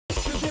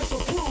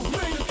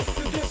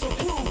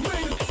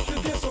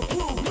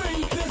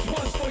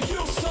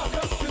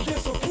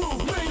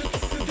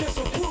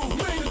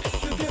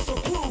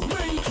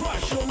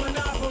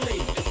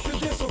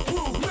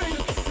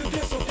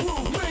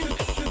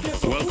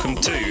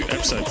welcome to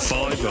episode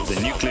 5 of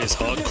the Nucleus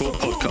Hardcore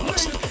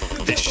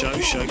podcast. This show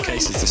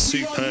showcases the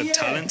superb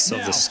talents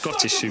of the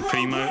Scottish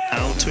Supremo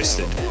Al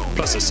Twisted,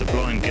 plus a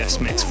sublime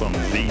guest mix from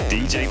the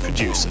DJ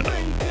producer.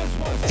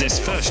 This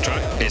first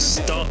track is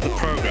Start the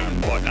Program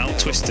by Al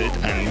Twisted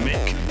and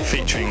Mick,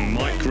 featuring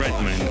Mike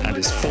Redman, and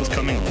is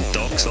forthcoming on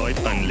Darkside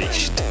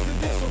Unleashed.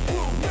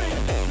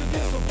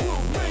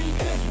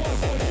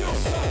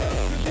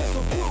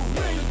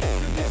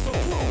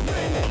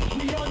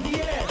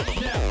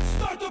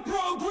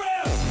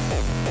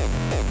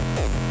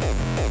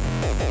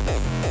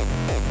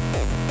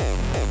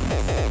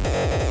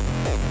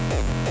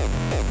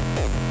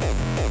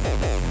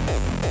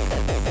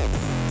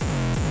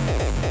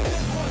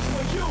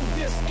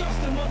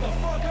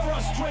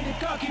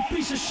 Cocky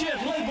piece of shit,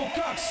 label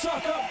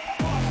cocksucker.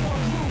 Fuck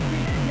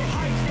groupie, your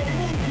heights don't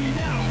move me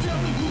now. Tell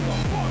me who the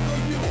fuck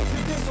are you to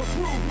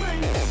disapprove me?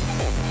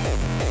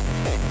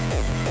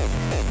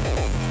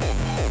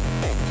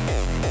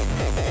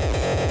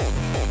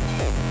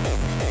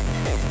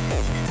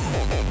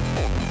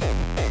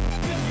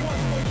 This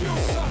one's for you,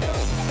 sucker.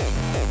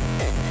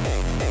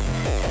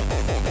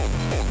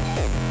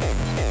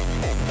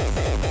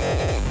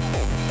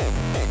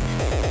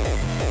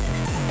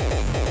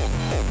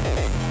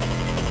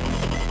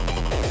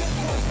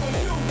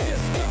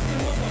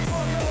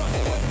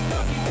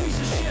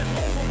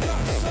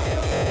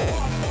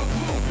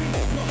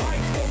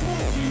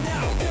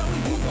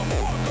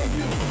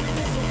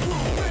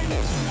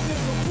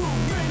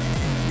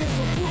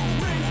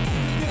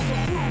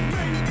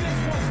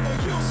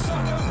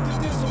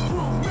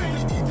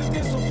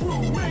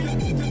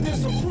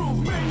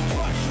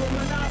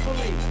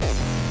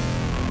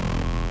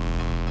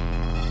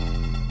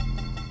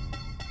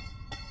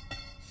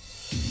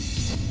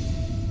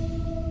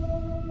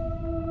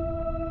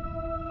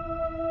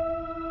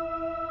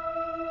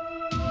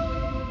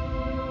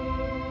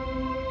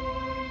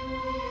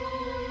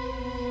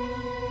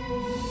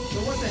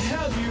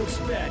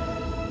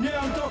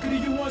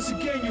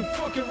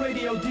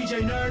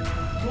 DJ nerd,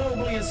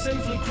 globally and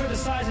safely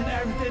criticizing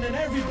everything and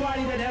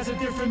everybody that has a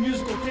different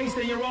musical taste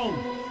than your own.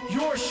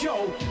 Your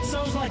show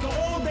sounds like an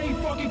all-day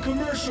fucking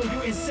commercial,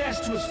 you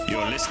incestuous fuck.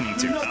 You're listening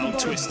to Al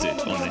Twisted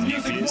on the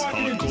Nucleus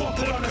Hardcore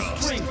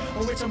podcast.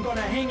 On which I'm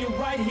gonna hang you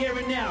right here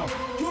and now.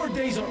 Your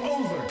days are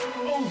over.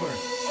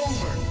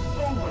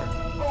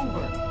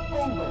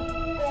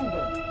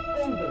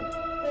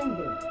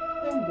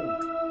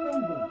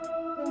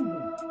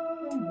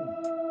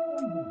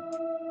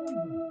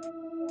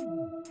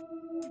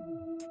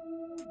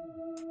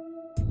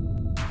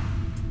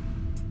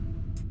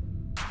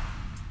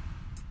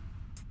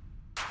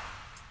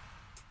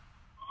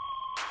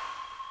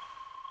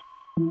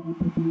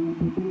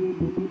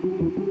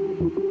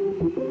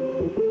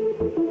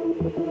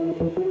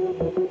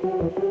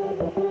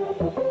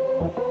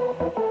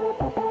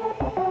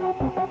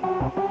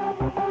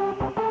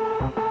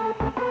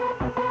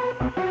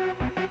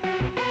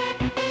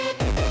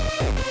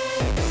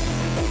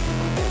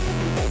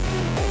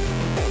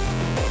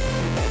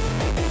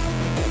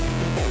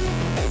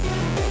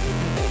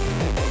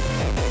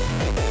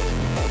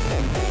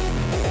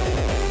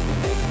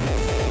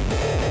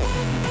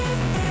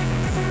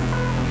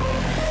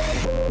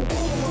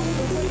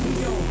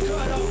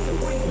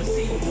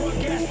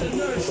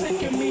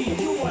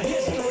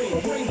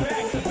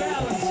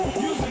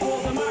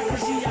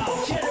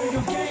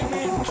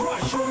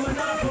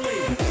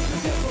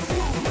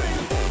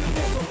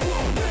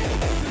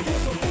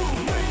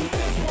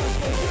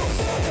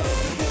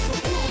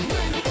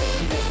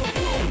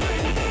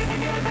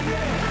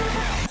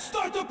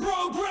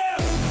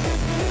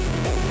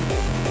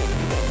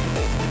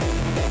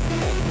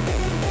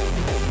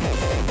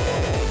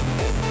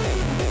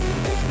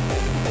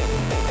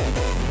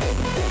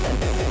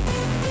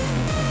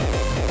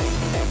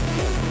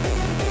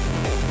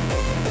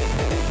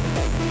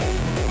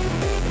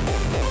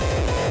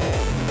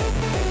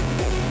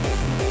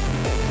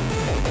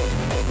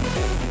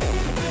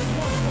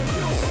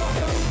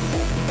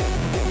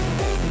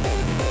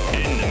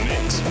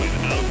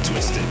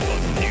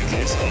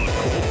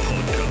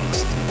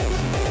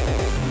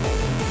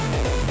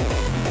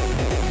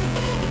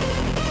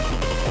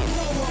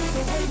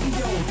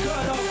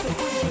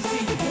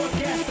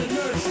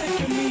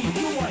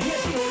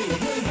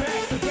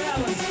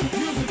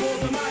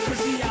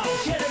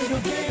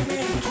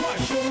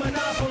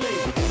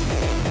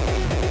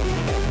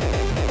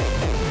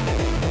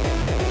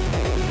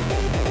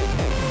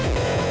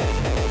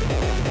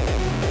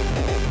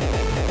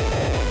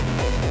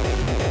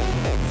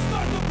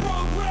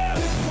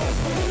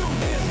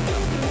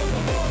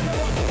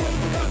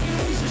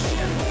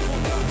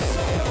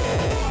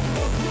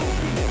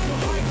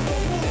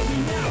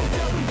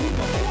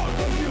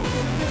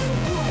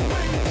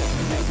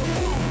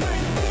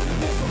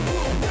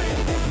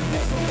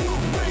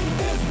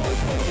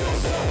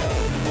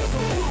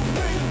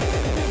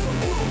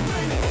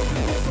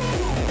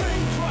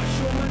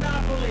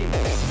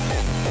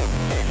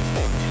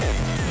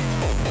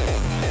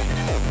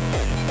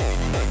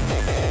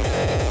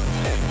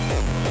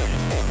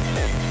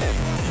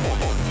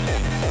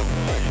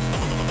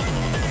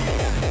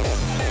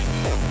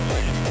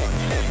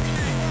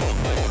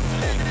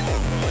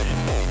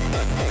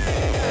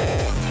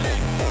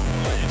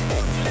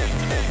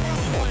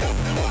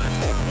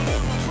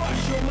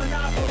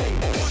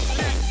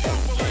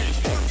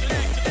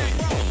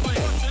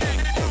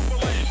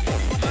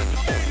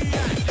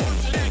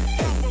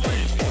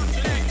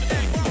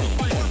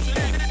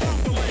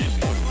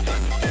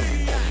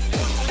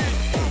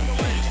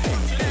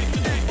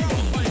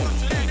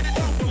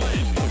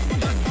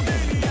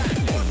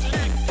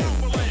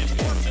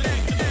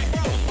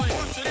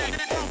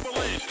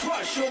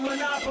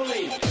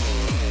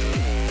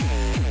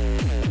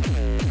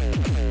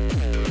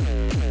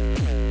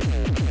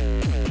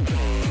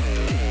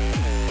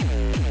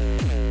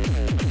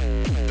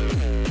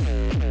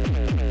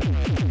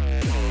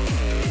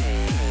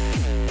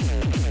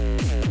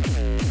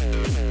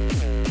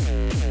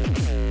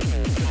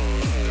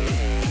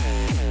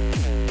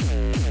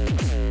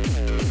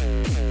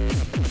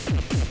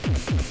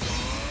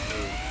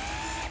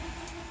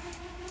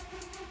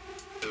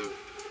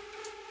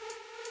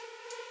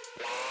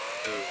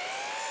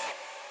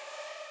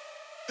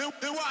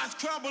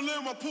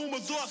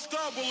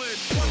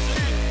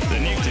 The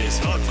Nucleus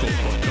Hardcore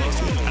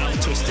Podcast with Al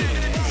Twisted.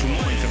 For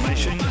more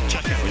information,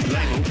 check out his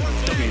label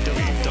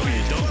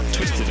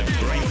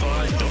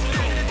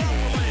www.twistedandbrainfire.com.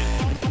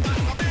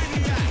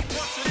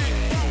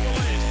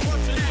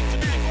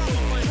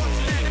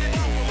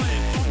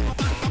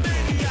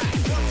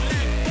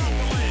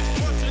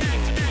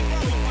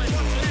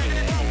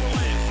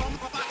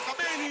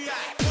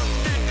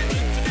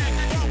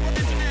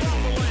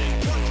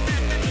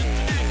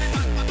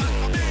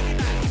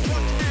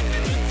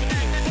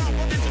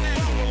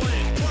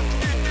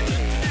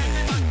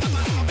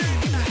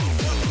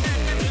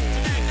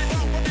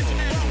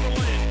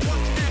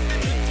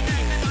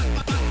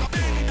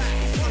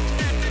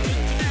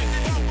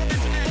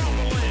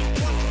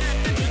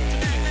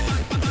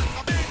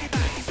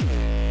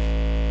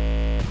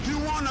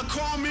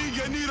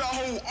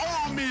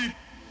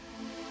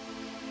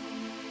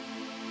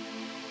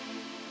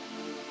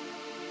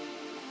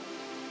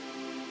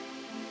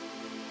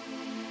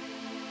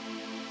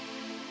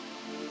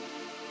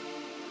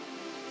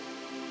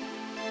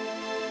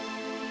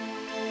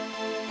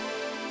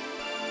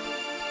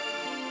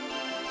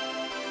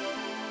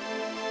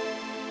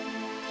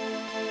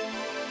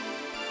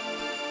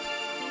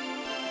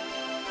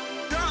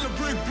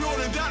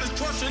 Building that is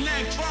crushing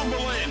and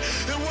crumbling.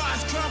 And while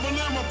it's crumbling,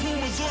 my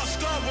pumas are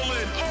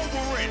stumbling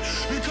over it.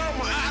 Because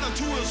my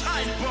attitude is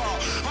hyper.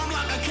 I'm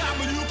like a cat,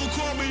 but you can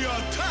call me a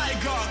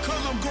tiger. Cause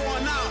I'm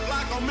going out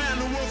like a man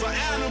who was an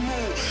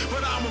animal.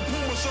 But I'm a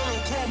puma, so don't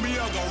call me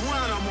a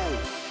garanimal.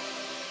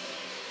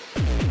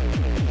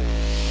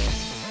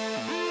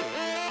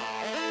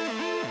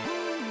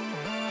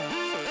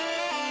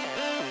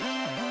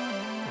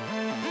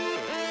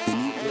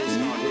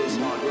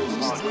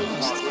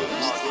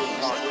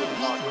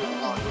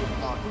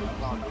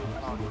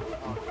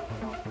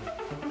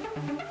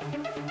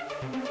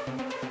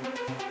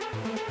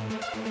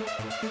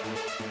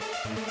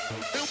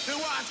 And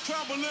while it's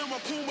crumbling, my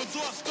pumas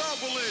are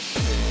stumbling.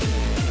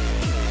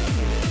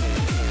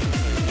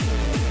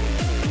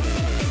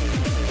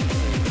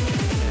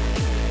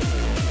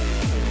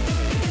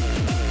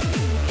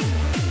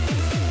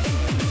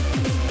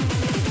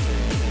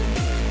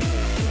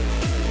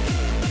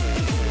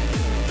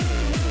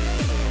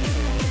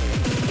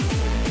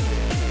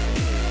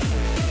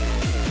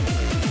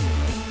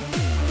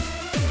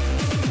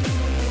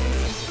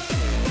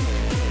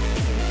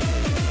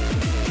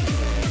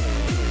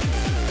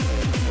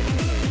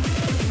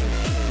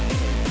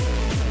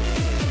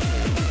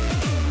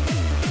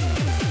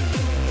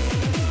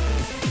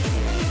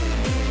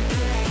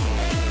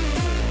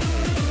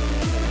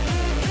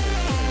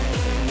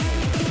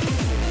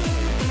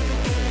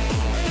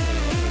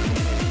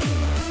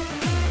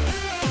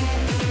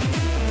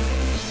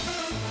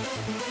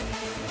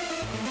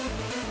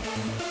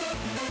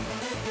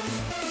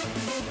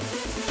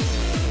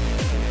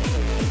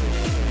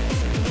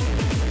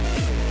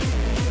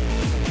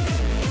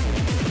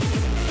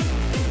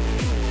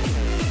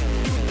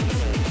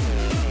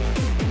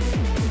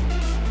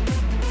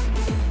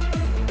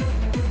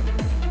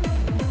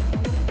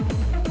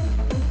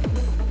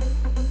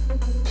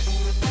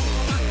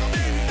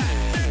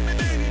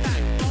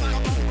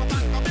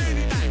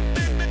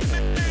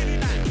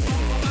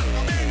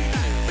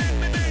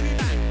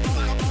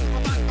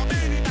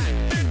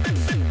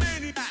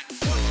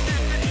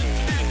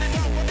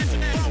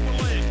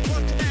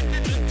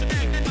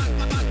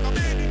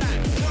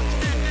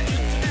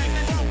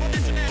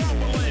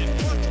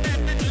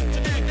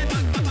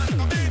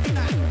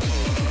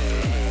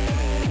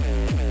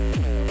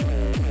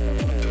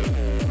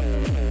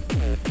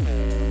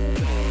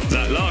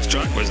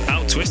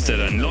 Twisted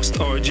and Lost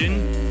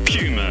Origin,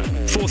 Puma,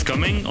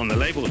 forthcoming on the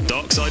label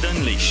Dark Side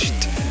Unleashed.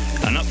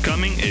 And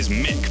upcoming is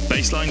Mick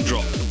Bassline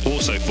Drop,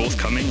 also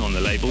forthcoming on the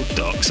label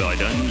Dark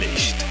Side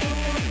Unleashed.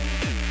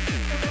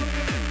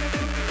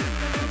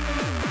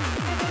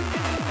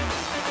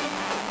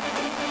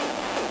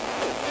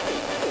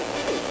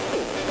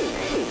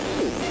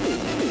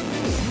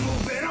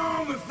 Move it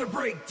on with the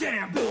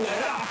breakdown, build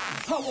it up.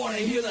 I wanna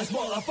hear this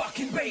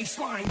motherfucking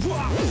bassline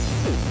drop.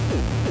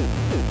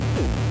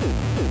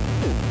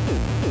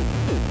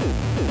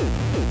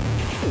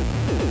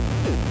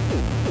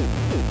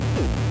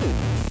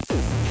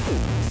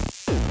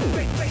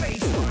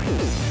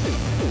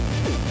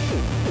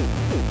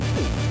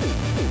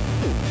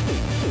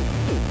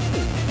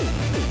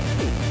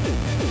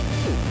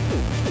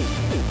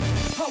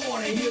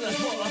 Hear this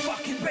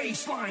motherfucking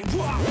bassline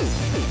drop.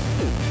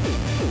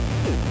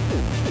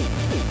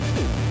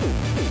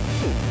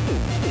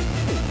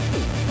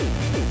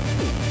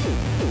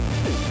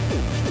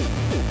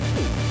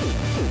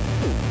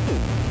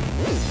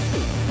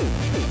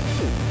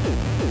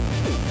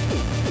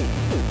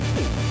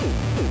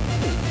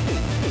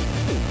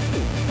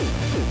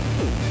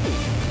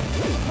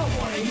 I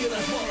wanna hear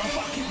this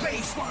motherfucking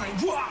bassline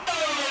drop.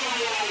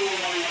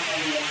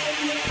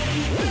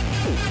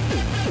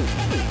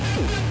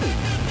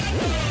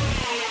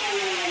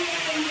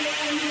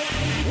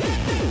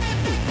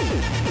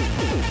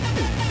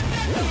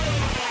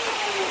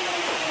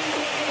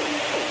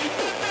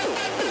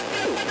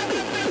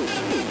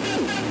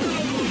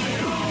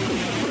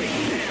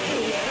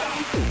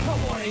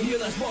 hear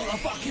this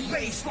motherfucking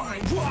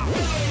bassline drop.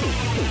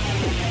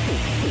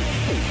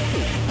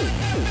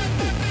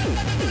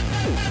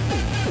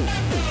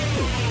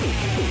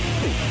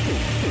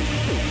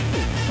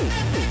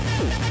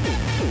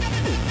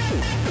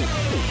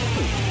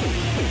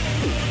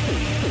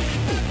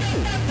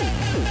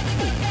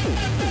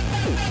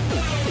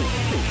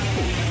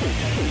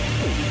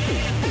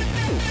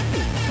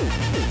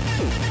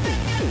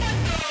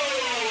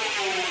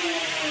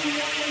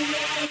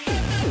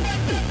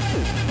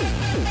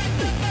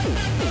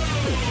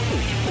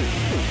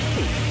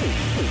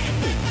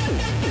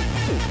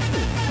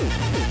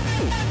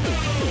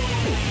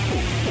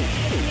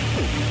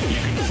 You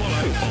can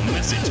follow or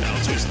message Al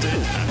Twisted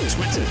at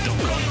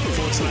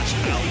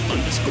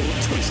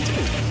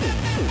twitter.com/Al_Twisted.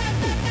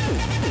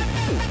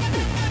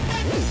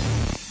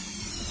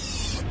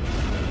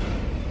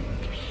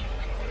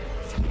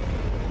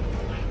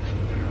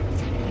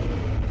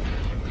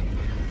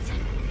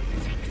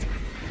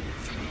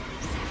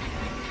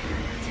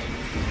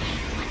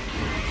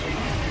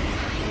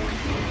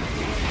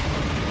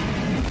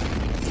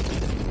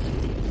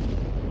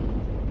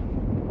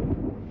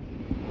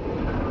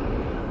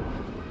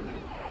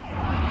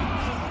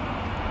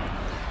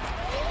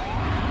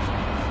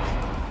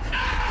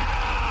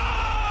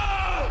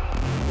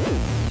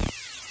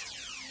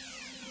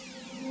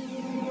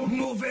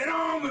 Move it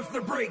on with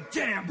the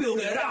breakdown, build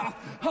it up.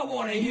 I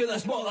wanna hear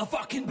this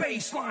motherfucking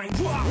bassline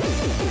drop.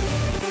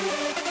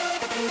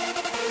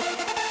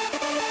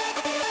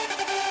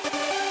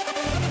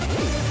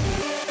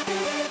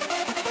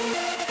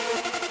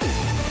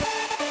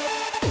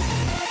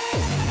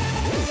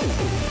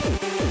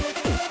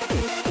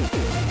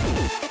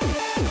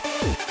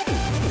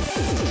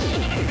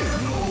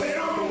 Move it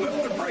on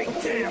with the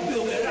breakdown,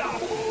 build it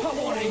up. I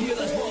wanna hear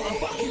this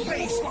motherfucking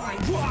bassline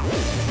drop.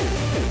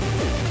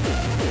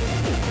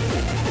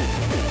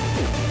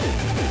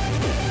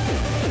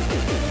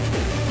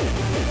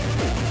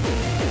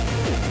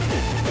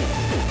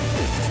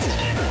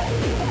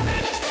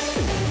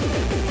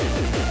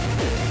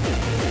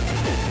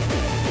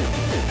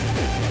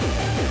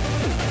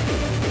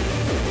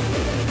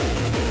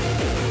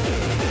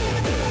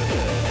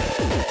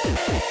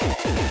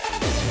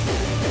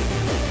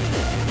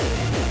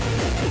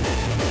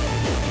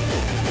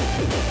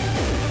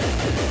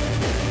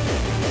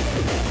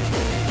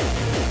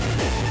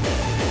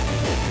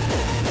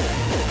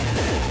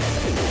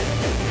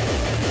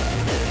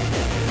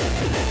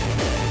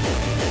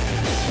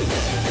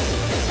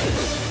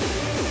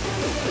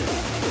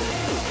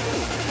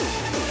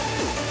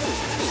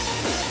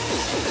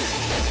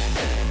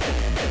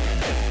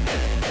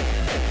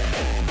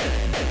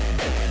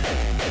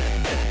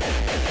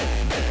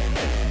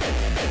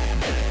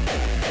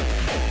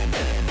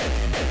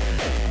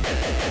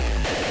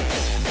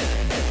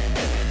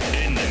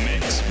 In the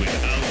mix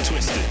with Al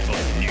Twisted on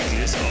the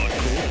Nucleus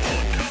Hardcore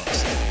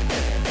Podcast.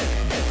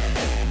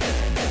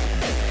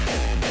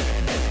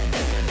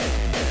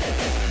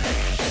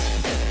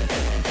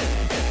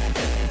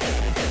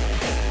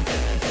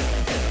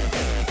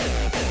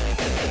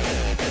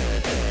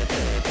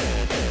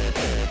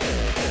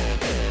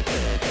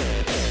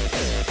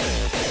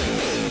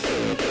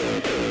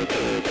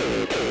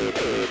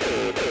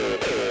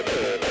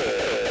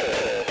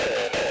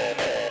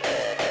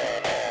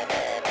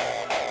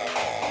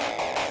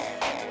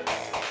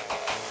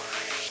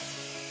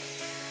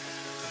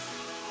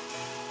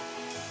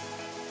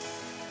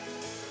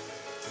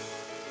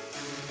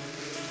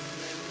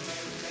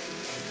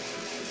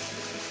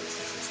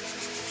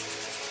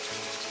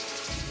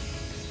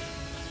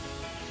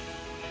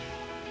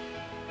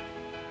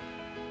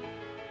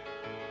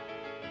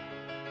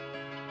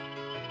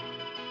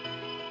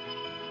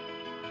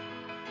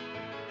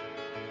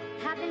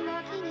 I've been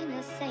walking in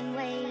the same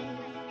way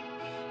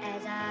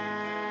as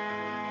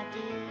I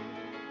do,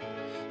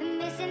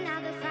 missing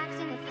out the cracks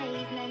in the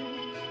pavement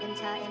and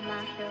tutting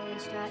my heel and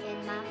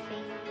strutting my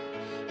feet.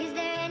 Is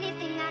there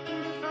anything I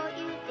can do for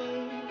you,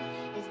 dear?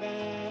 Is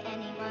there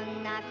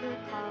anyone I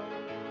could call?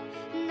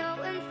 No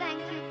one,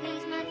 thank you,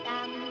 please,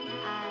 madame.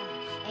 I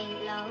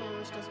ain't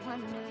lost, just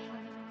wondering.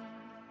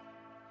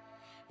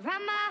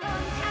 Round my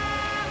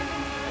hometown,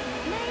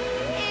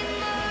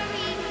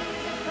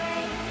 memories of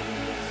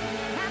friends.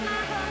 Round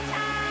my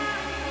hometown,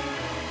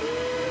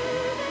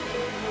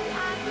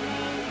 I've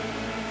made.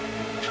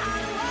 How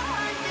the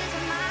wonders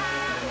of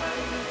my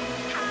world,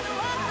 how the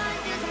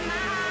wonders of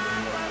my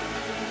world,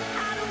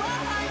 how the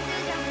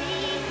wonders of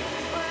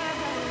this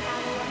world, how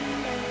the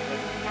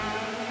wonders now.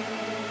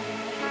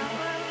 My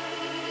world,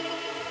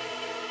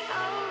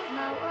 oh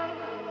my world,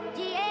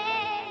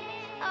 yeah,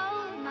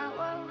 oh my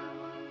world.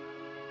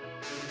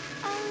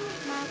 Oh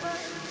my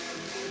word,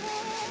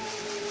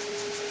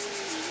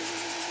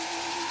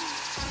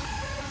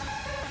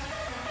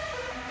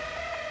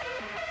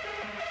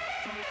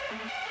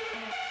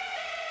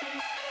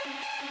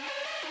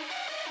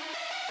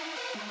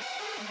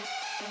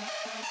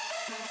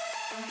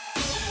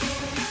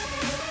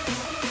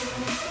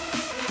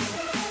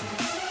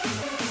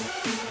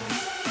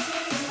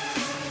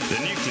 The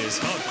Nucleus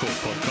Hardcore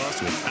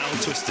Podcast with Al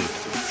Twisted.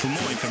 For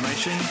more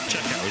information,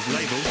 check out his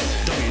label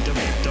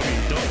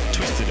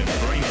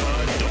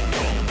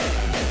www.twistedandbrainfire.com.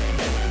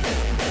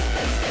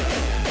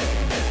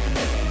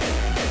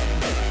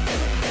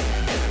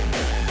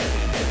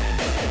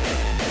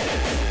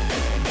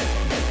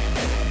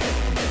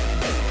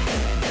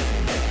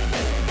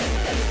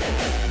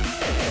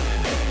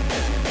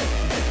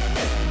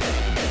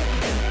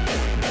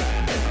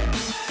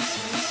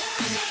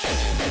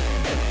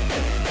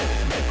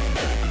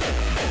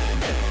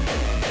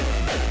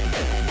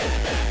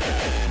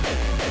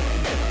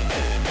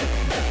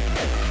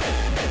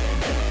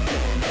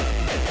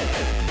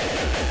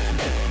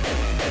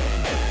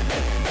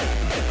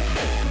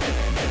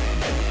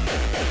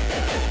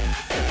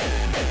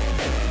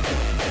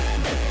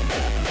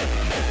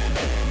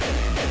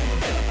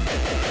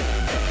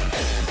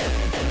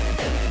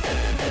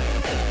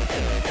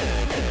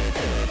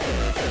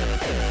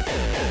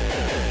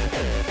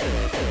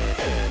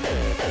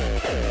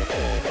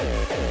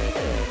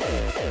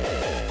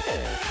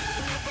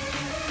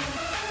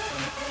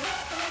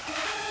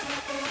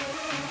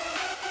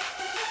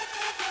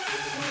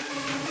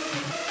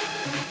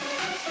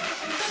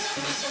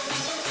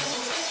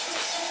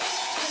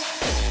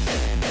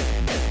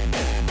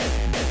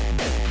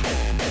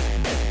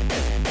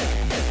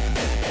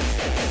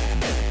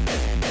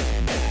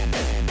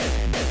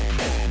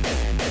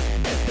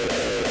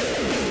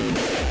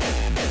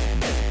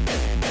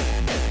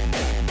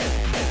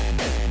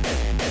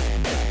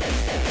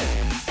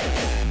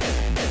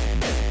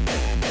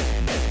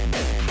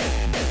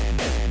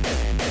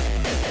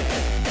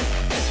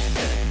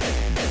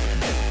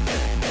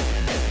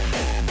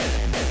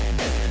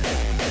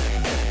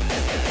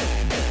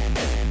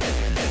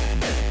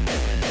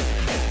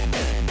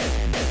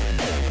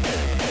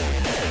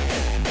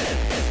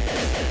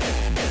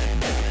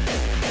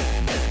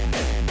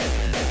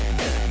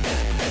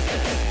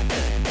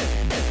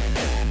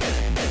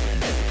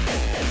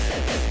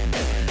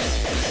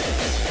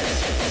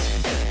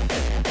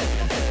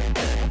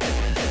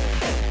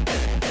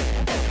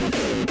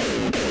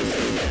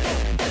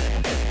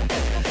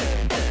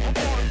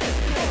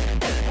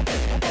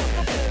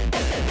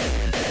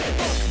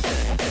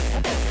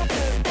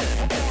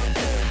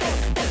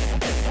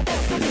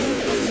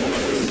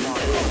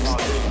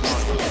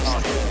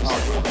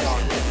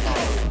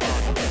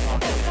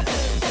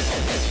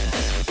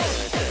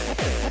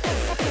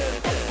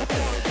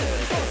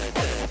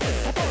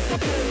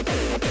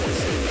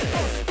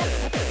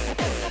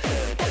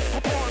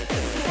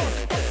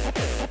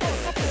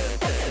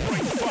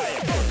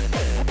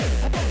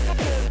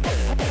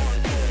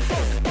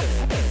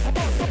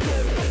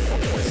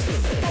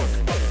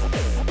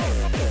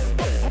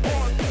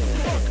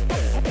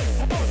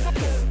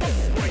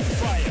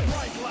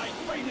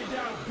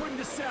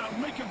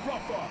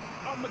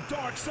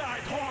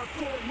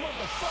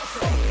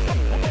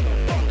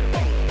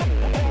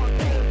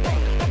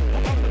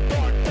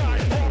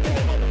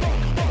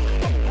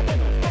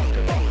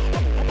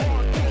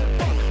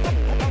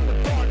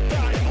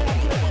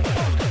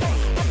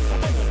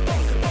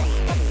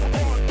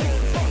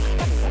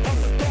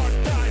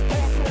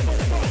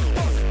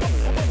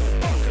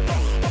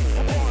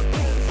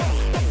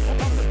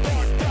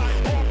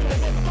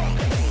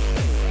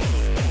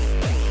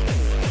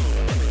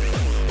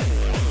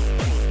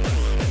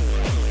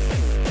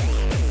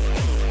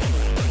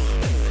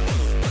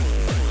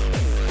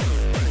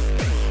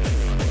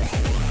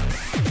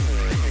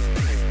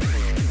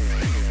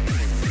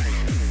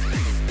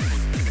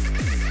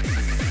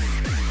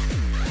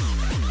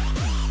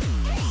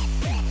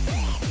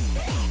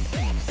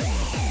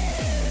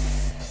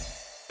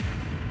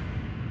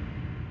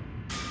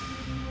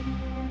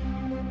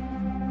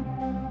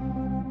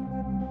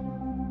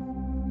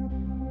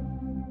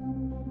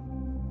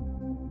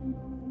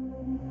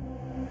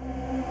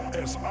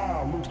 As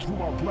I look through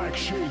my black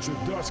shades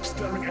at dusk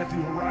staring at the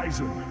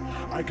horizon,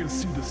 I can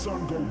see the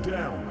sun go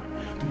down.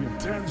 The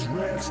intense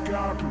red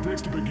sky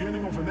predicts the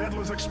beginning of an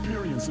endless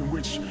experience in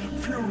which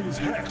furious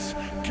hacks,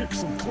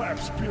 kicks and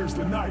claps pierce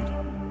the night.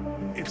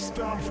 It's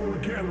time for a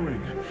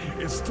gathering.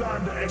 It's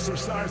time to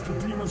exercise the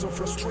demons of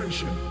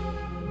frustration.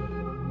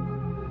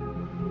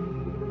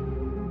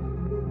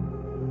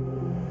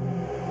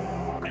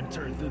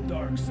 Enter the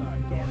dark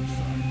side, dark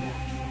side, dark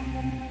side.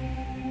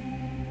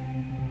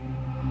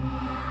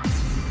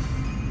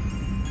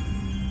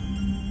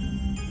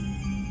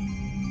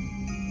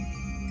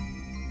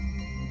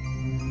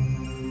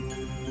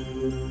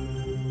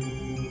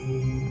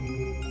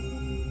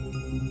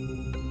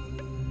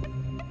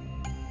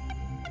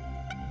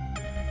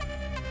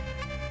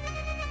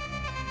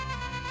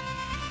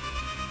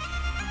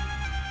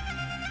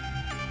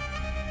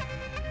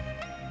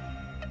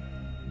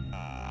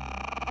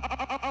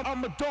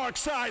 I'm a dark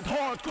side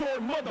hardcore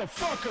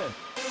motherfucker.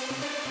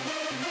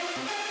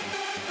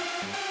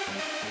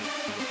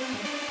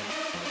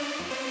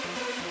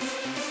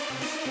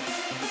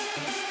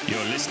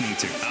 You're listening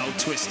to Al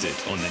Twisted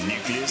on the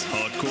Nucleus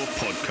Hardcore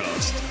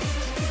Podcast.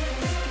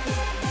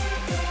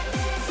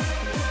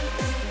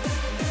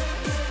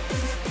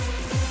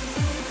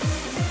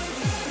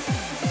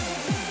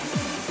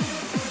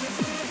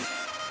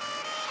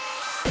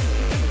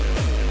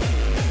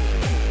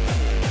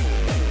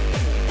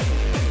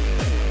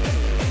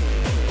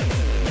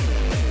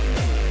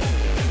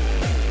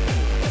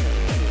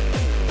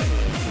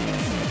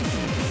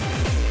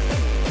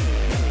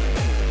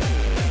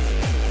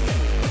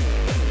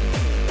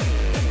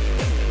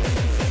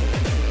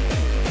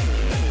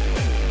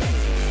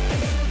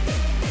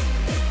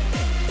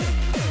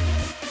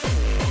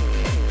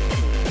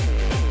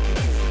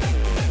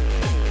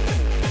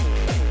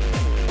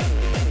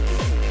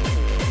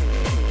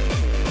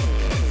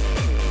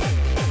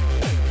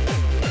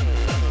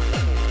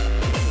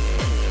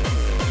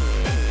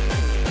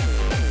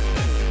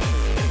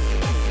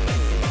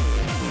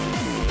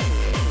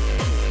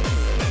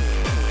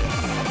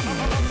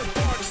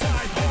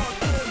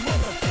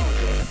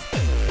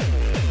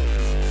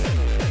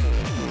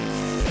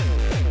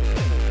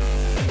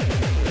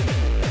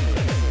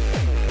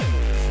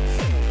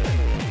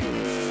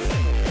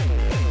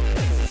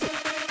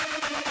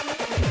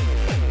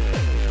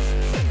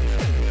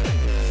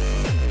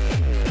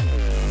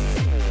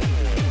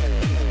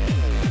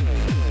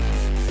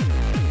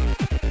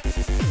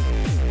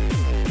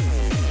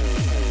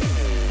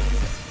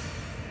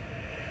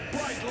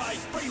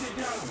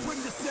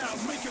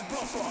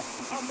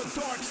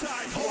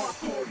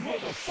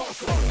 Dark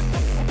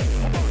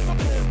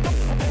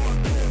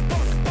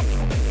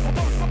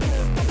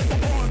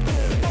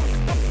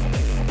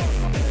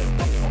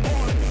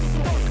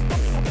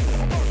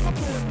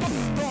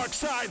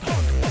side.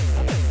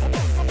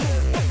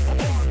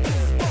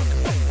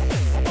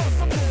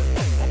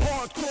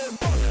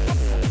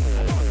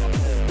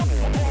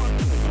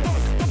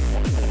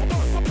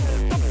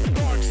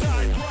 Dark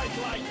side, bright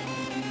light.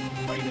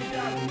 Fade it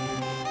out.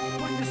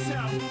 Bring the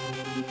sound.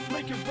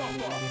 Make it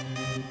rougher.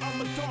 I'm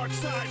the dark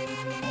side.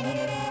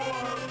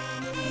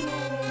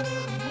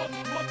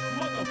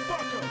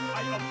 Motherfucker. I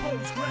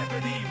oppose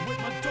gravity with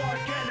my dark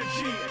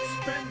energy.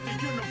 Expand the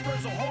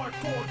universal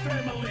hardcore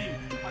family.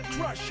 I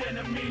crush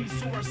enemies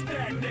who are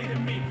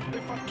stagnating me.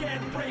 If I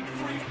can't break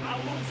free, I'll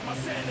lose my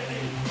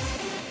sanity.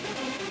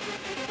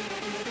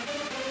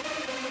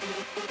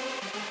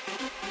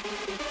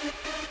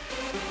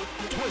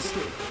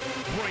 Twisted,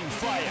 bring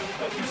fire.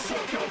 Let me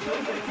suck out the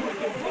liquid,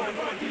 the blind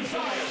my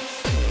desire.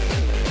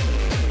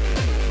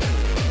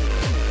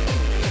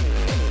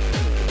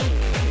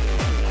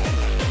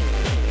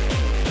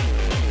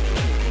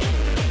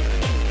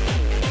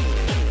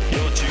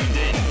 You're tuned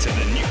in to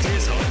the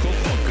Nucleus Hardcore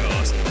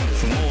Podcast.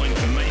 For more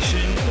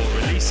information or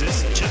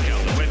releases, check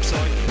out the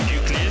website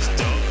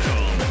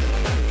nucleus.com.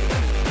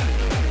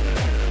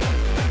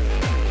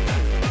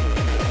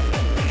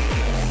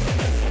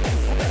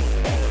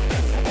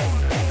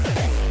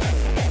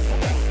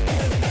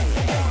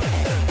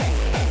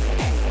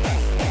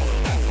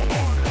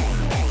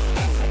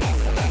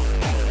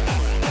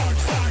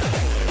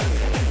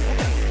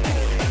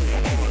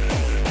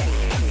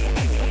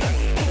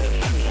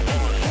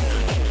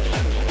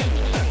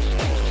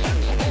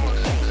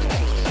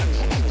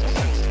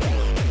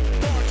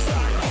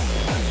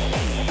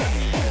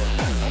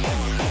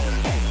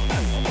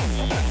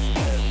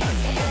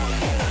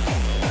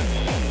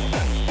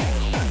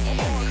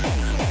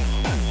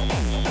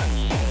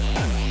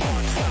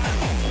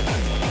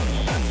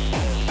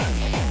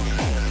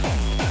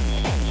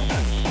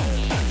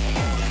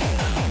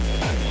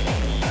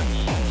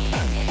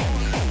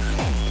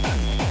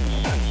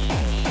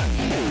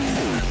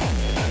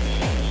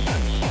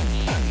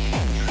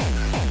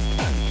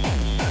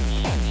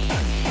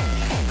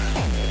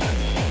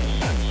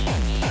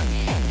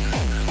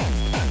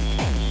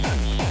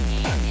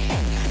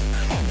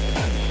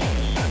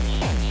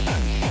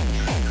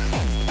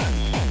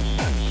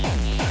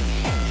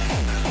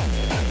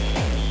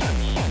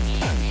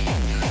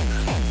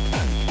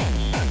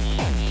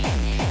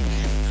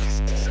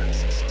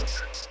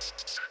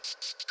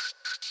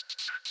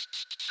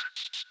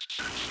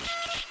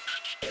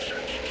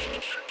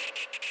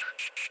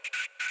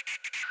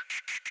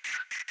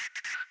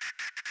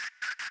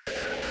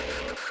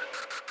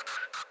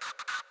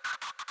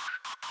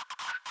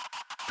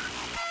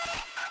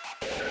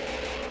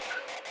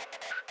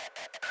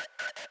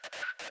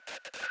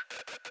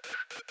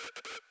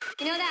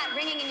 You know that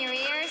ringing in your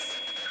ears?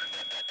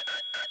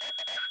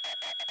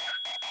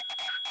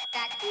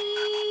 That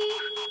ee?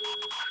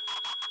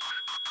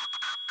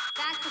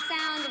 That's the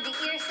sound of the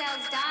ear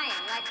cells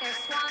dying, like their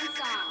swan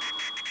song.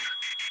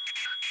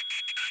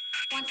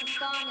 Once it's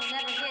gone, you'll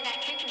never hear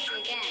that frequency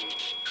again.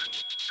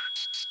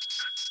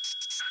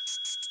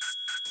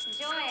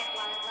 Enjoy it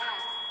while it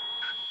lasts.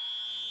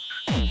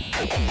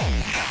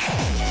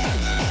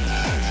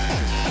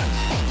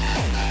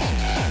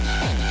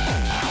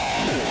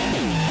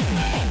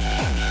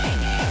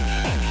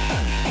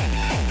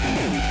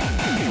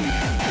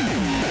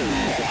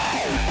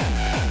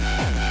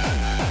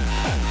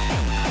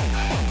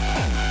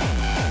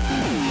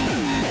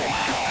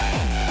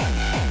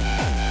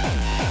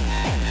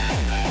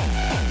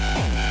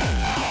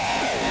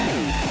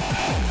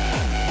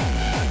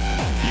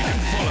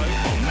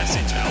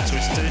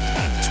 Twisted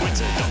at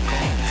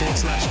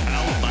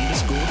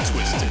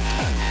twitter.com/Al_Twisted.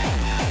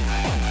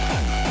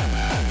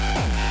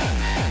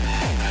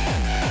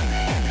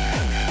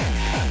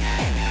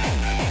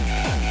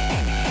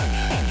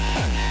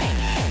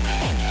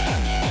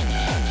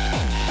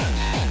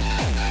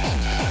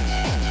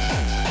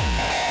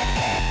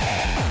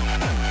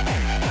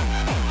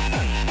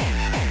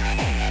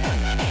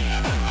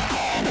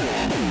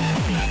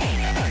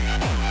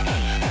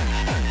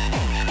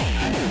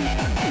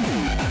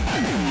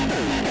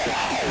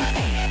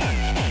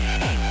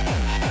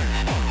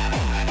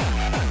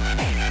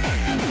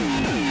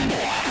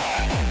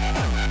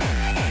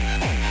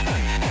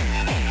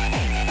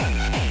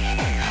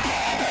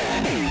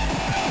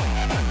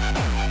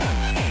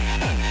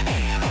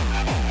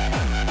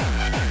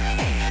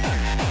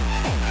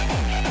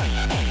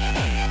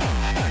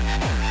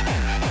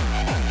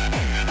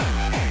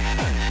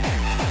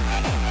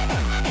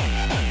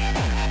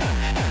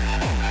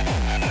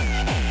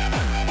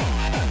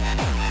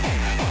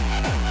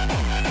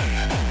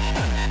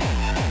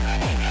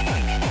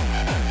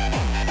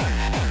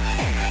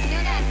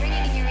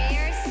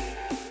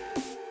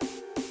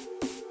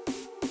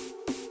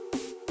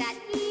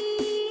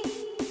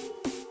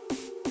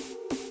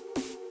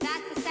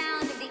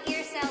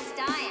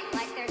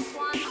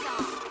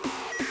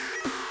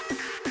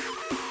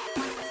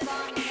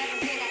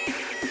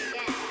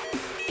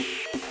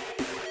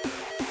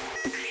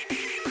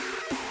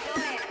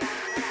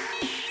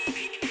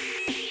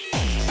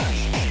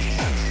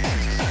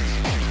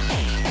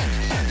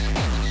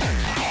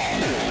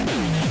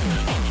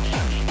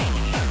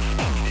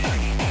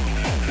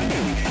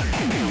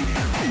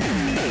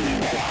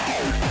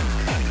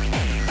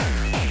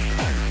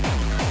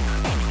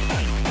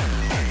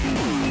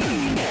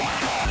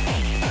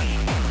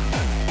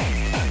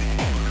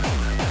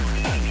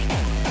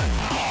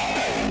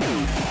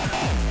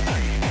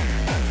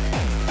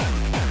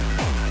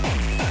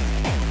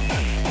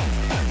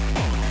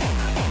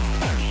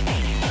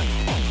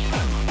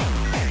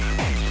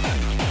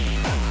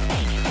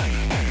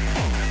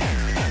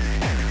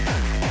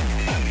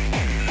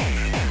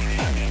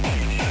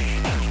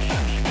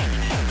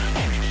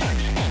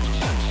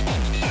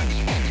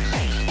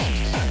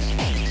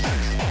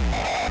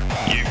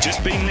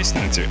 just been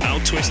listening to Al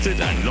Twisted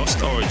and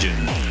Lost Origin.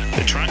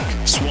 The track,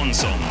 Swan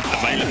Song,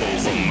 available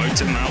from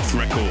Motormouth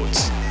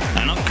Records.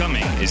 And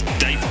upcoming is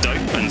Dave Dope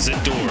and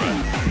Zedora,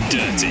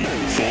 Dirty,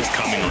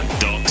 forthcoming on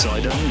Dark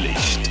Side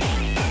Unleashed.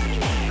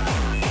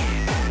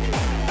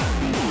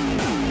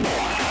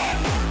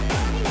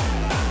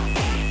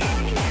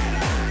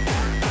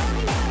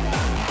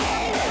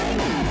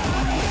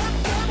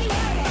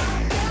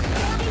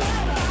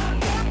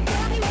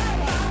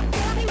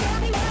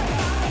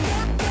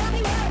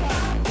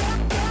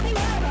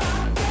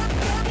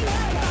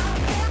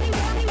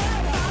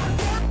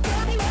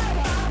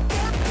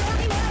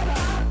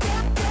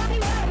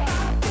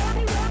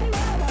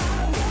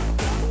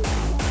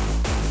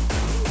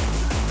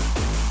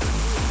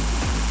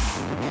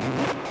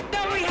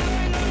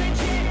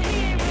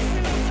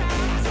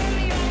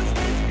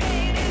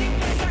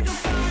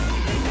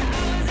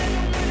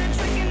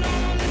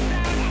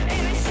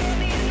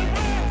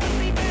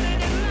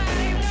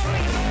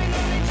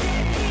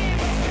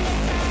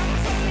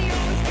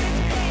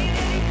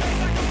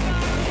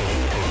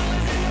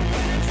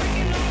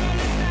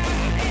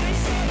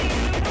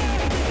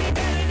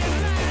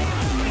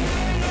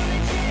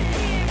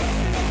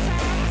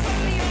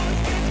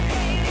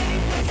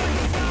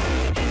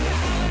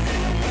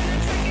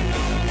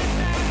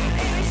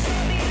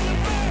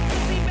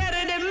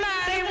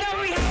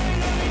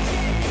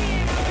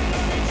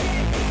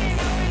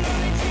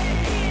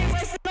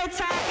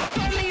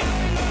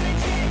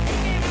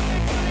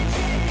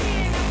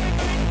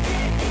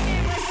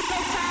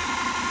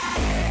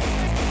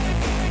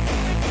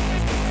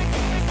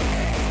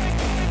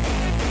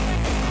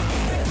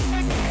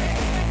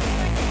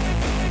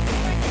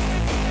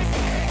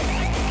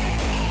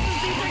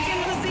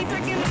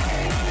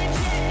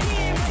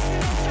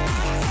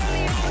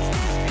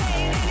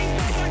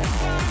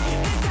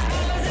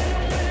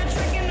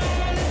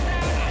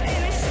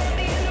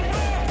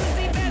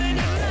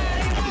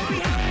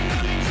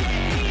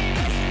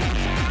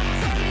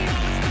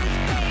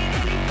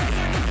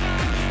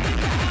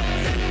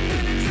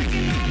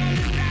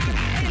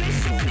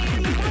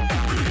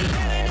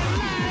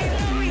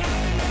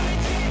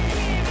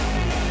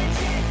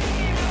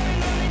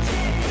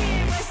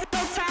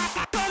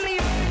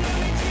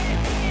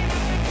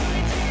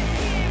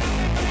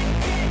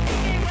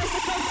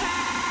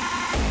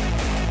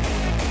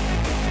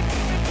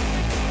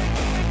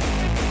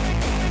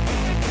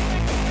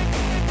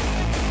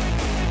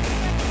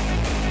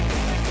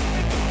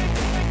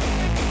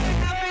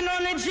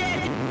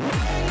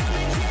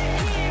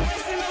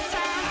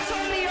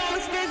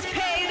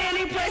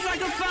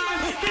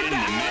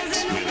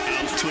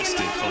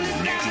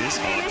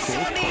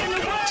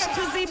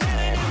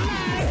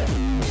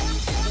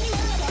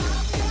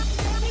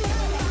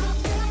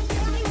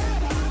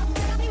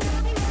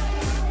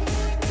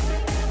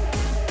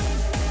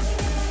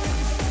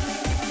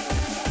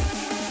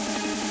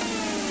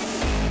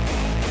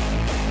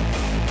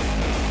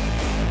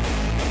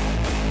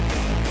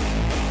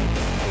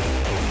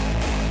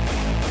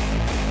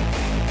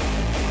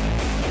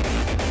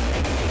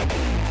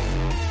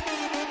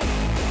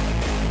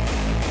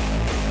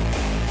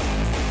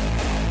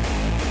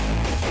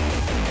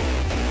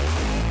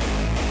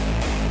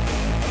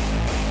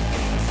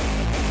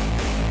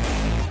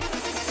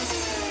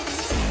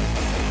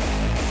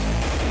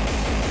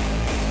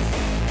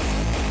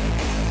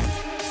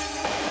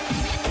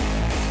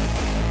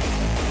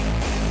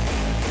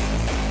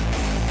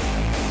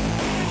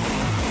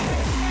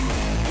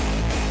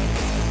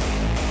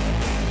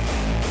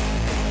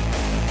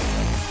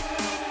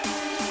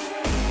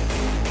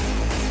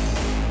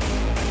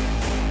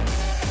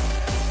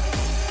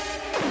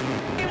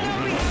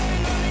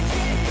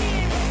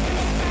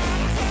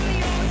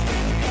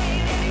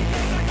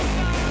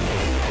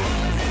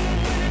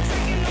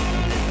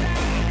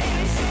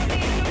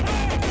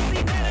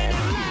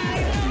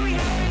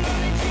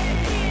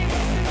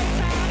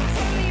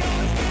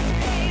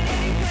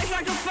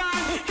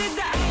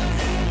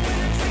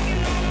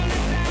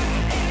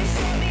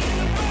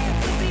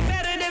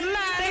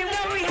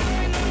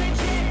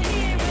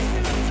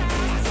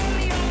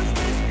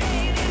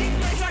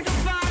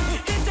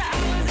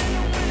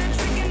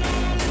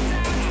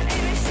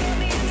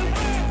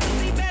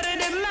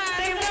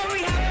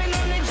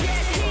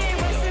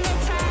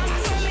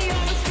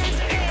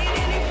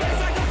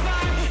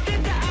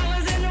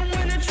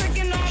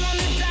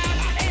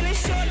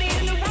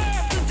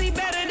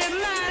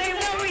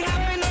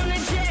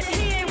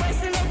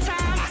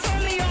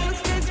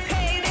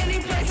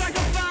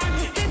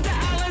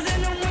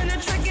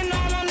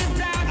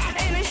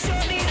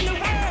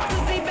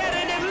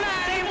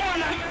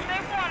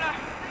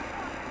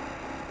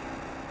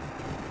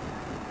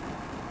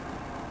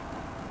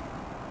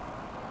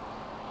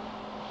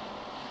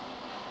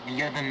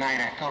 The other night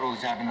I thought I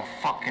was having a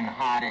fucking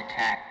heart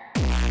attack.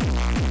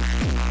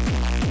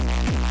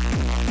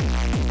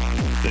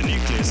 The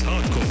Nucleus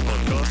Hardcore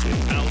Podcast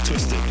with Al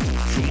Twisted.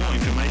 For more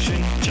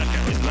information, check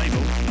out his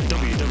label,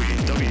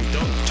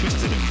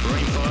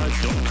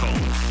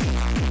 www.twistedandbrainfire.com.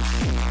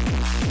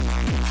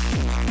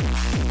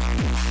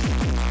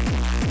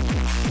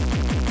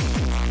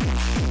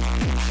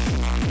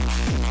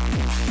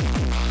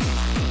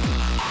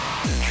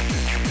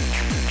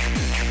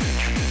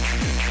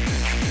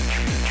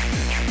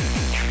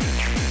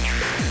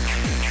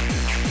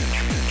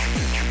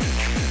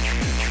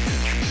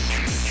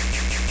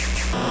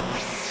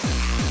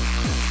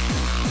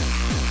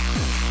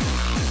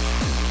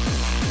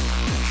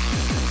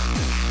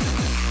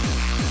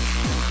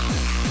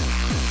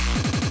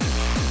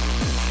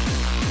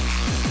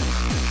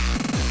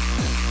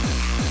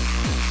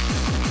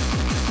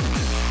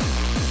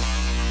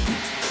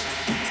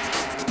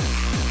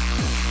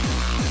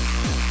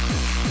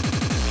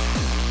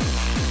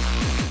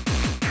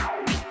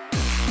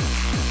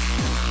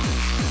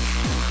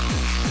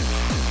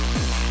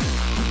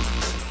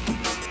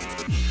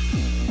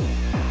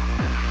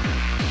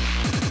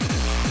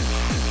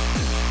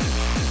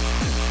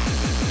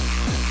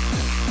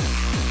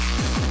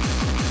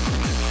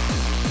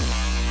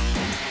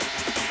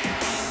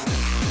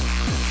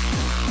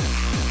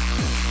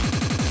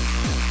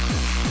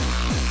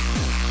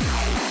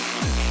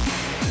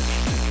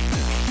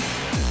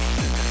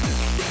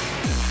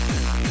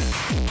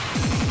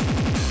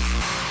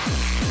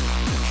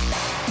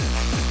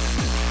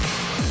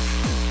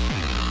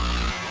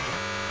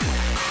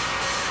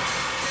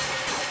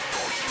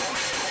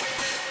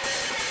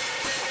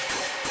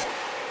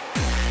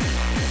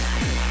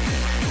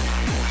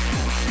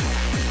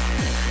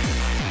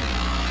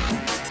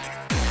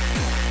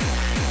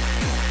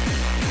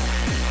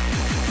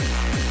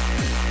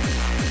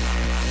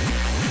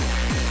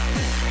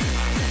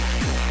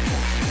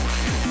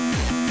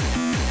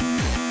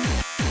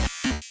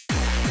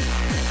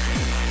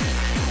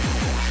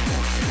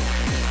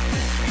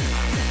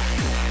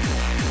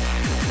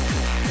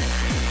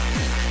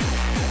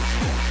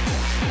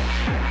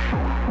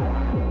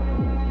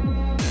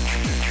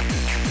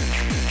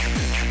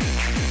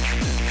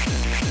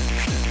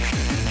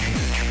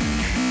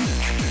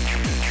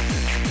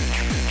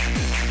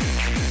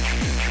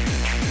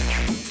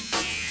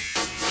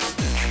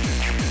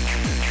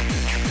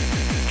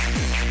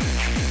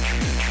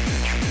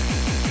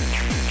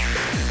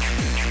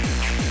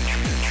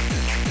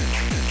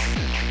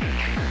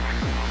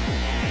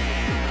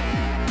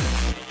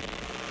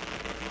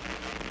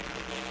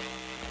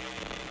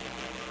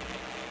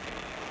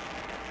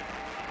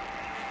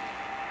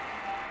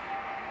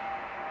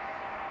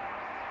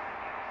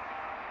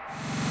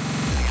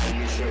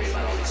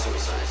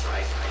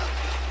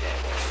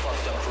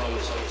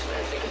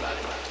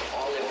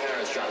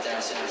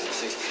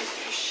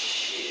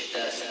 Shit,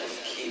 that's what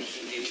keeps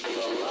people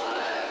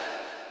alive.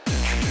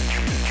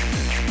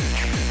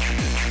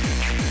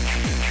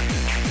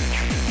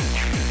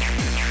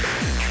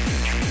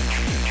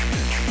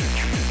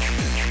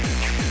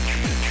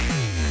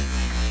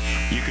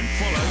 You can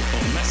follow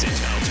or message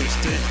Al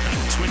Twisted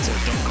at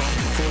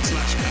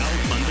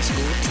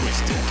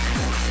twitter.com/Al_Twisted.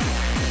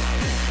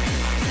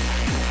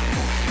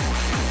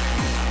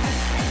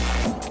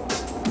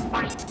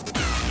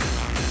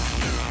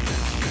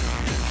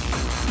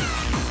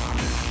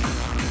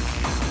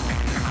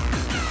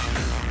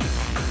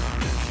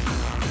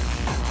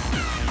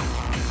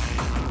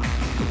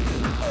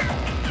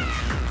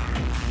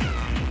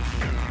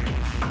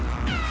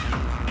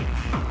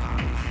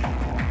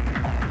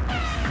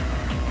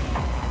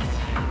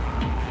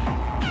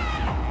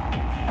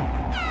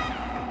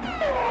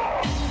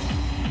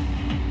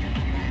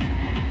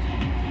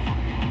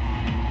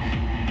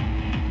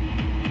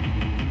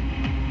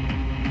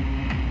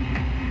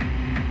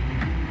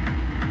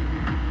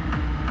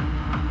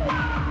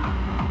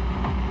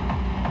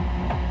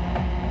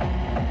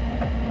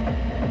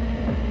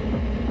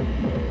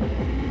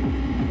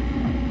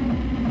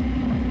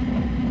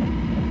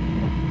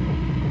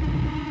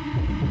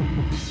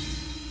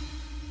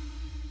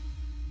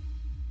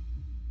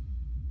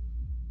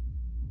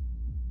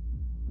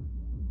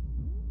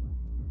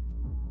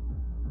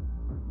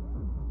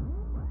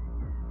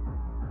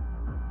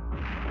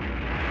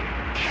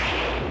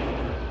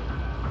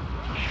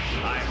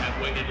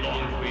 Waited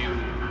long for you,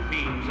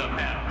 fiends of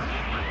hell.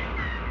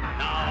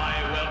 Now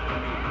I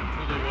welcome you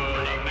to the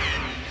world of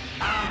men.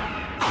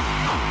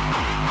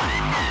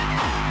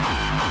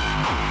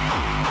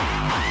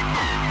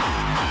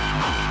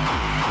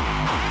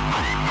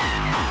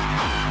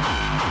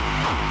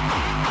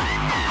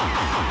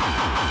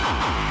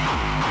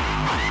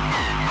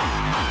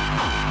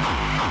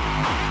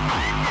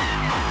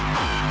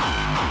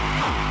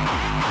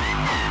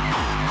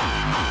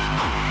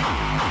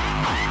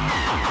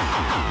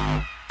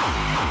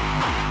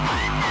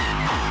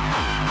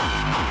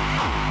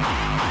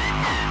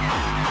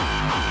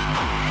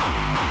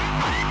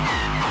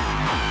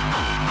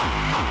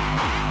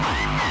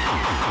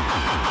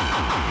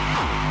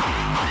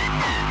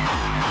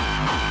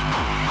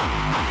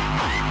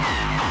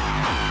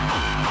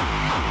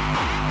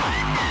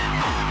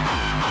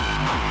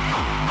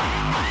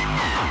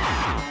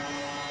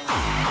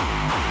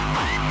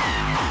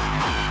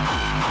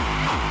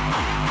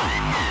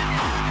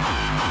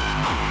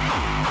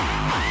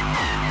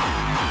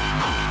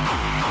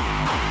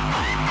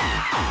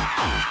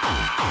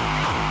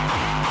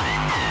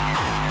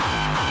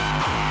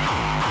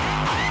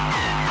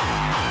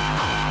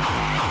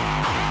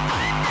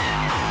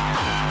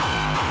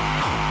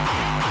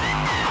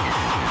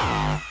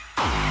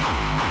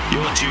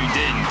 You're tuned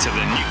in to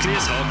the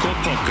Nucleus Hardcore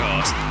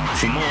Podcast.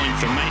 For more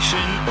information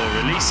or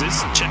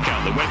releases, check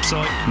out the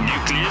website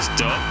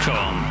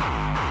nucleus.com.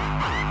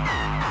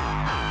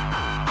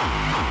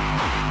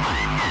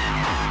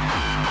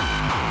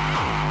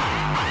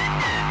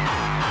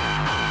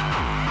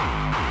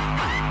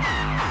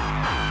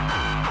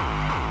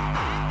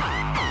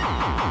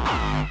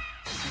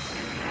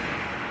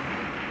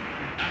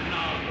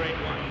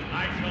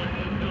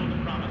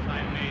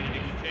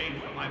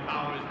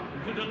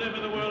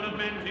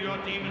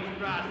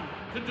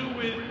 To do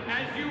with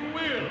as you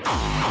will.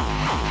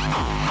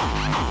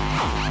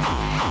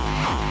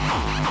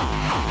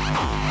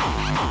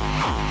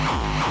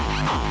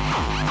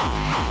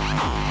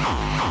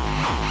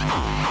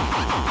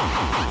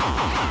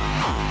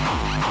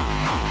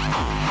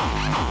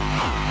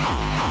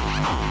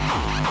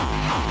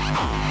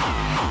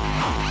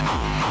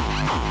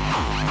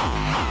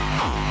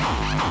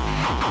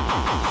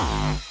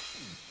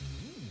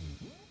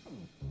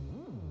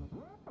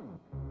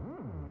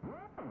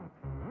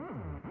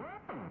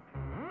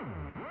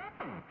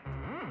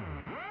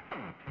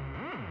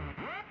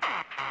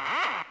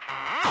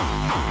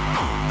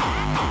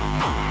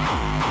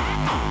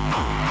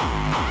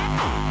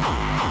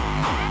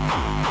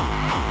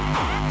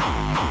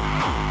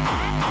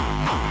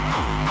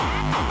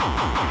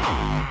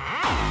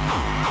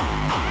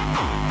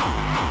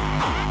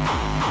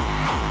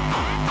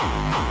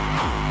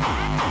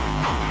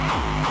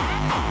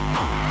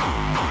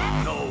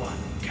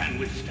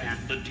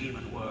 The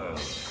demon world.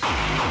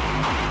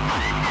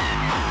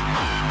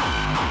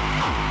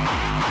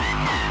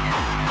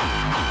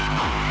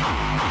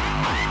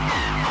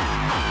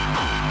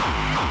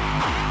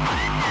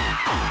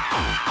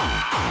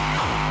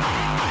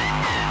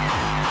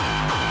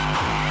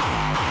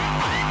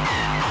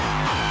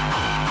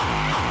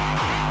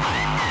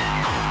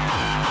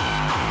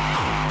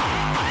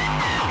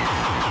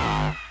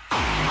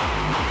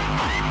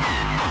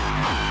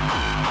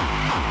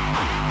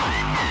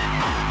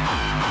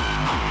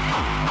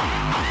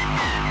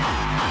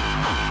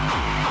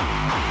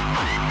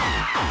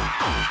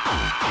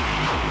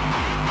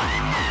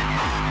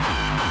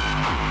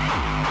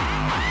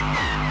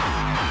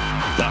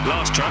 That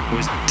last track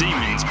was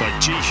Demons by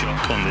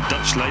G-Shock on the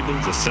Dutch label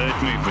The Third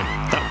Movement.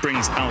 That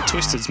brings Al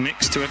Twisted's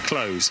mix to a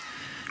close.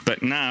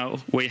 But now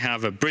we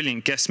have a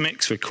brilliant guest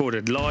mix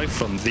recorded live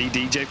from the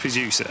DJ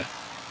Producer,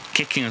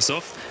 kicking us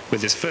off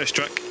with his first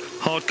track,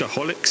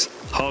 Hardcoholics,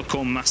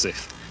 Hardcore Massive,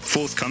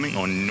 forthcoming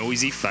on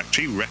Noisy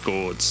Factory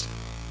Records.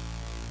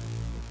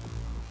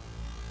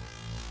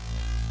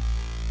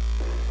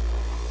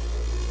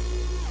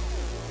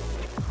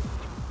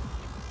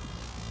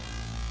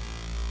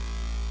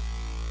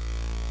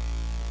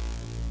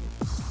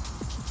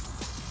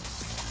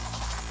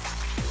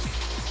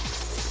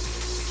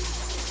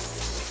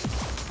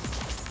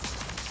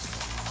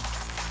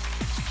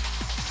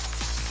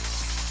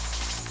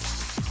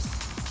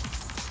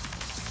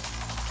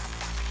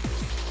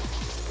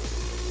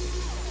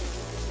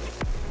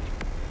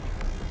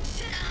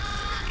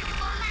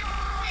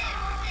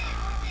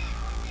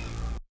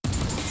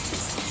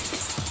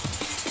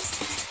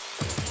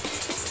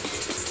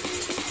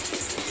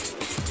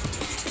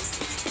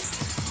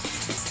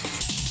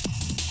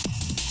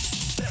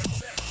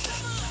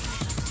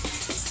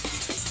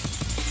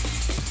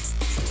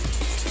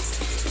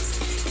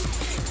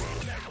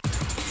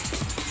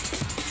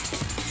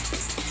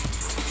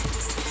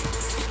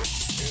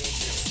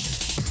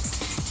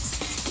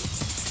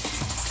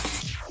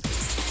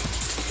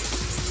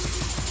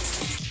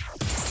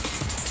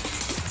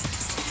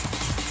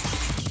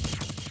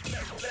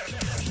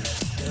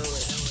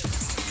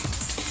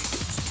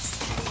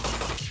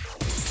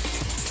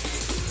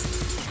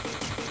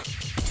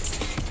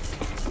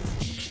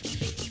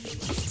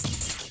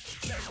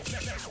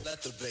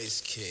 Let the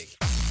bass kick.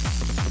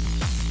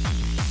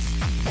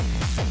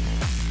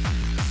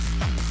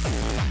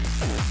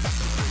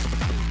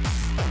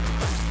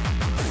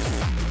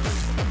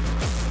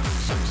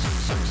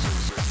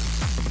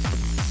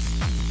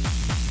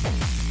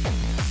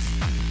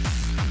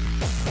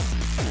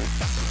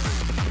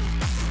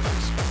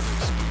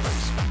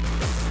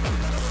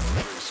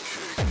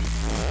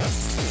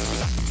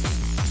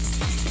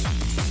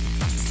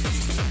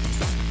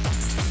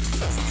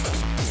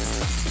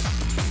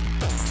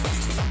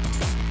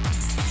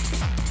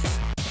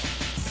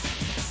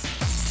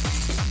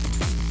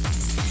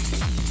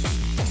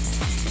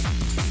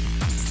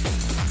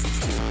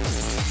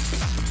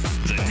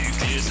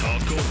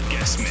 Hardcore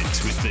guest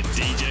mix with the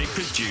DJ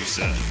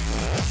Producer.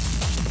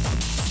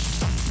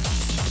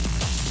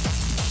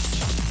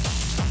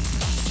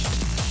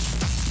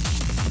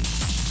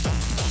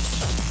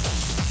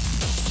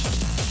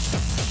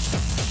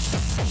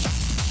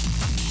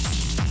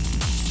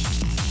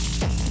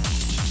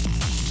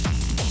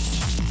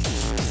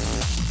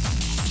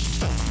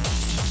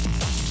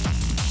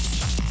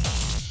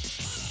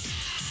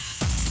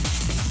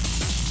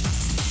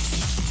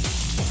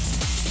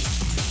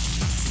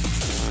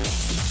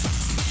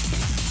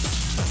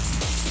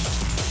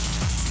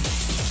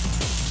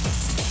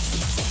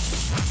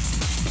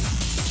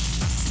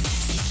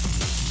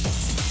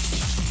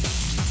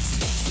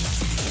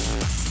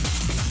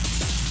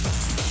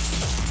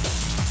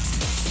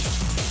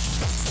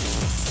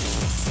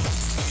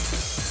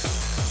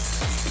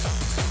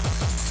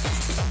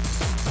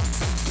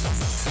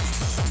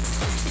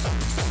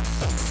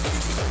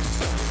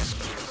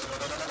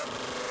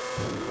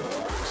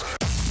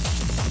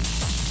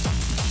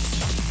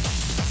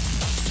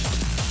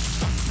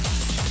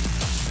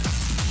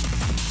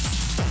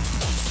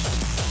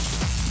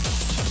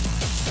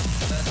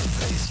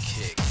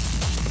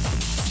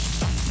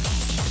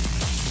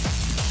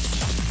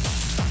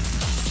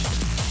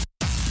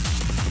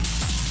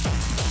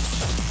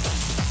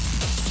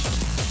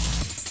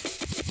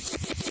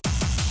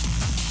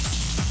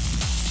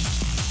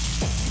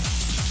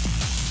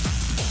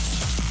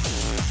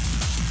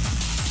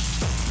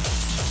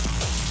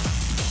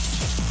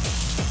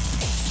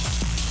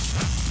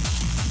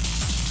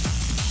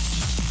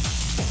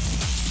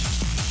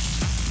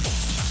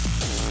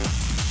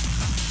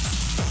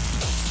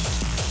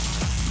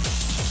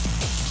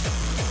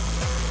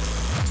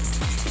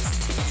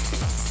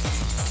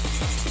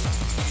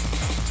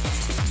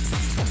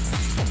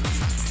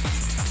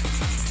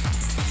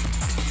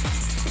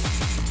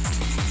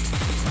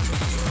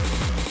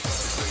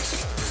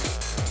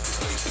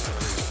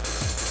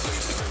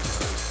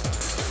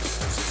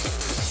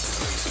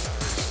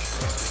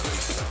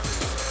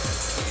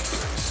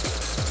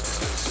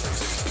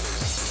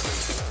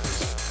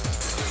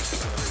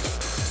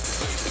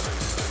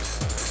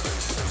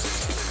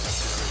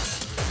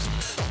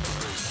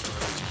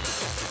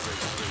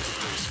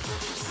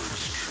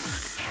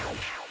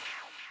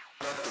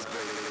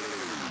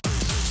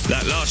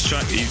 That last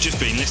track you've just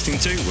been listening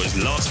to was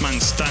Last Man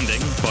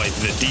Standing by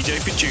the DJ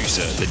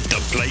Producer, the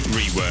dubplate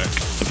rework,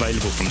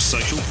 available from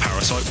Social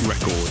Parasite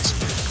Records.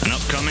 And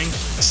upcoming,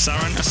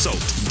 Sarin Assault,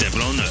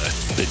 Devil on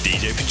Earth, the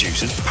DJ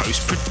Producer's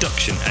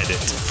post-production edit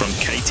from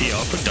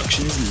KTR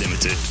Productions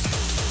Limited.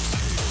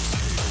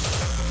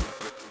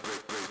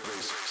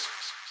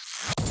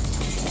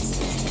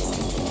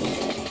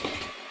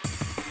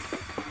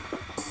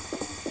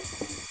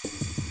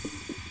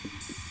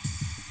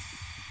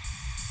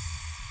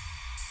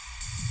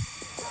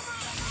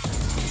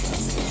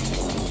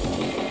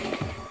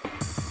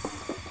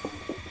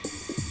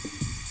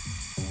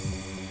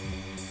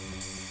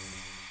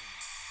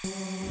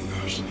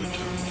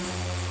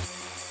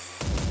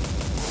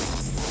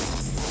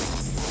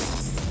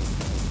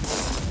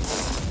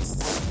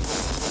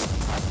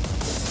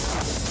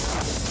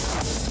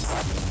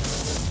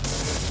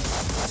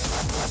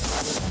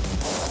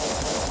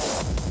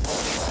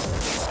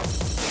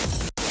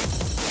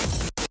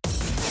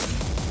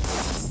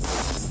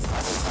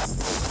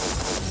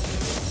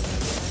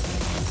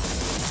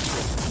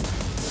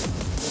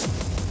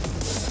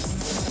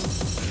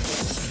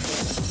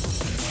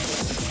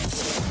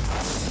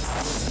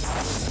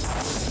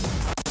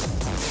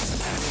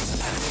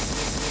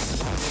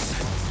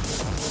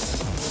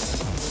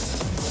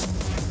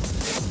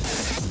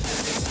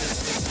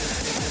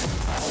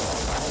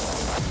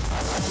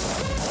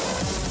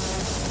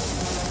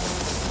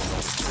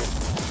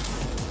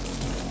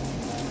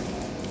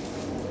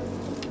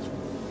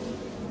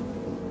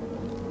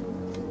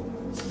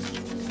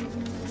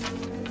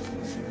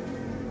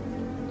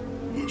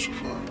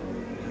 Lucifer,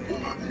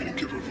 all-admitting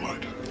giver of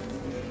light.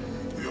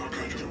 The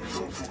archangel who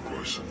fell from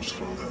grace and was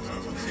thrown out of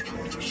heaven for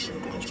trying to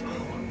usurp God's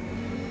power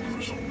for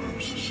his own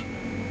purposes.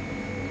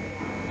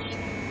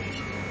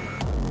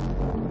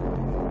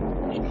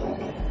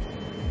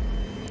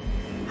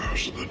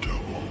 Curse of the devil.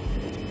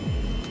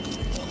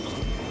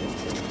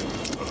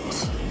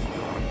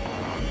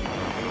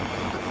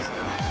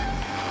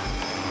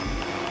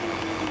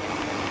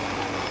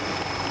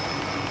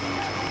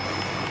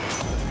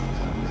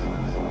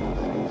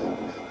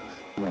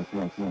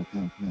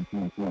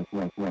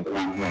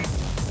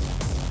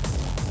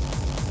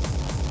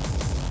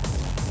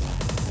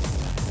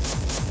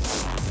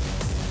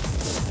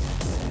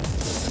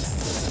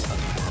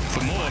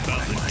 For more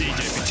about the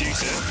DJ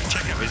Producer,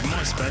 check out his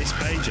MySpace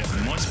page at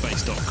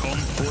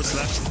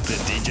myspace.com/the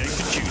DJ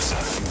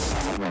Producer.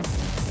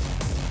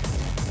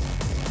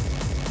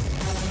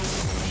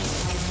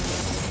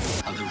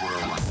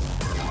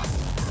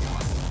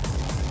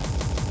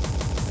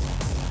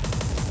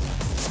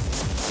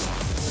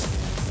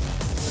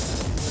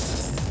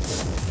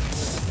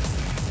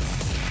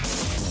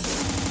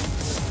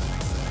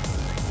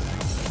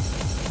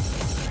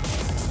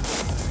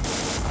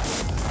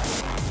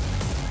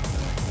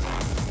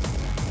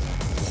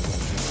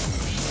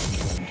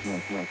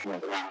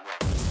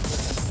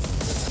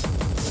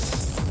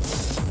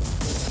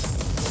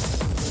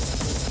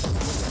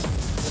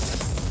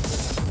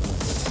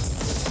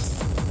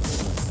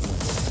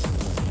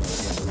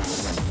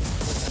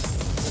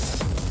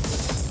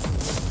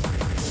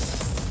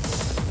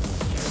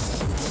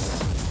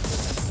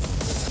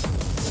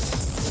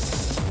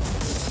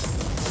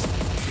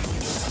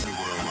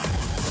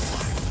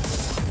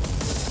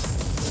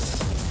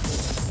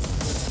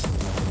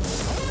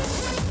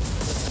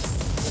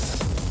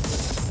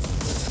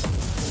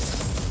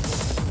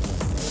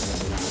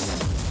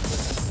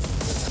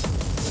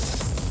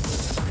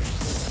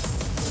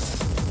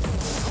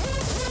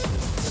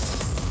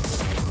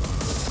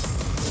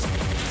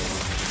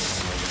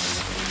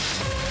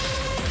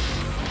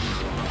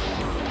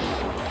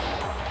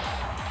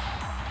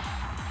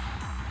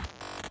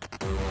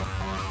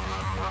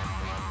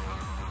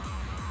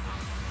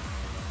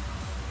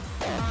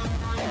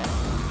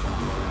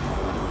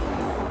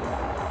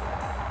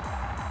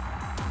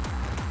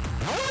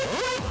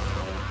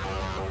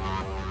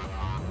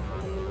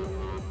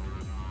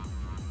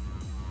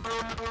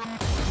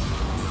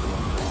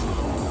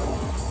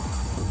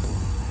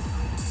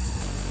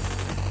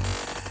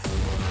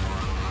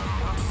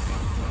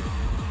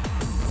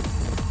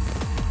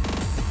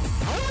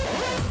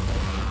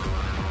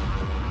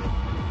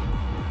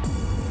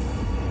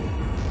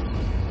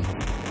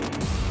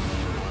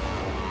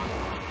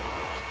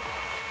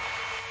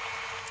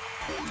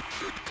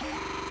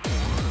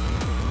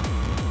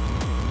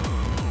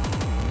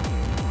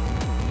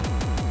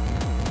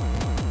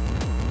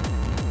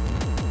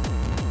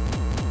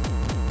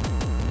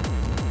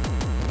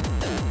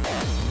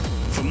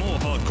 For more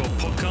hardcore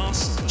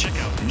podcasts, check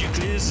out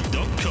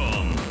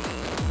nucleus.com.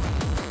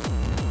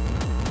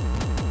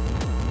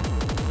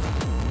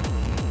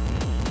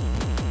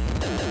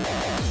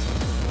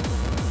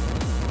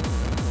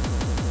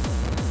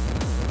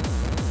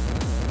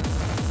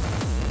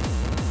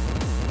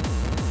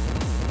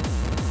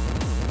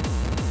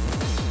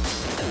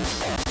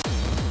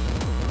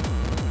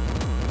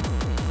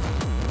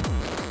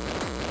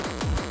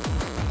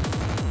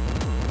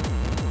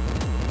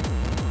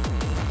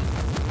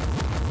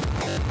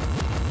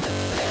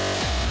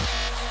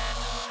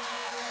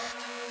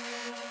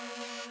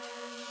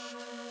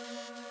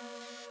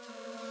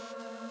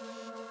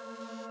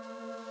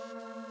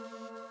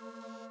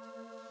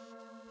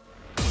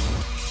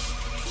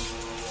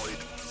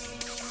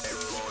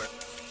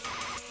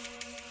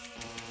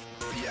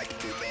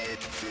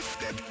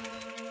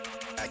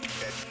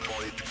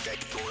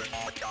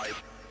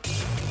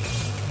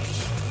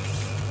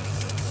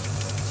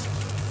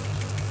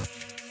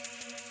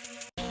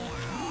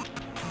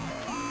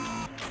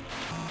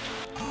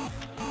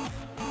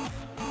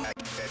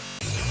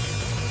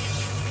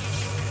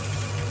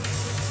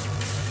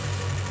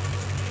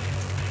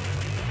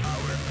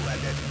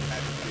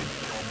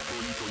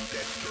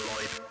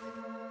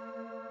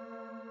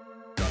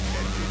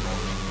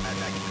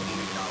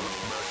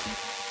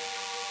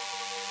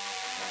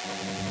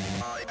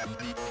 I am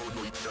the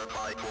only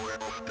survivor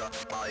of the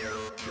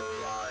spiral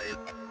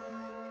slide.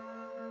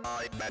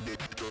 I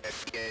managed to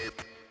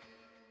escape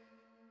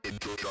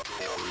into the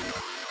hell.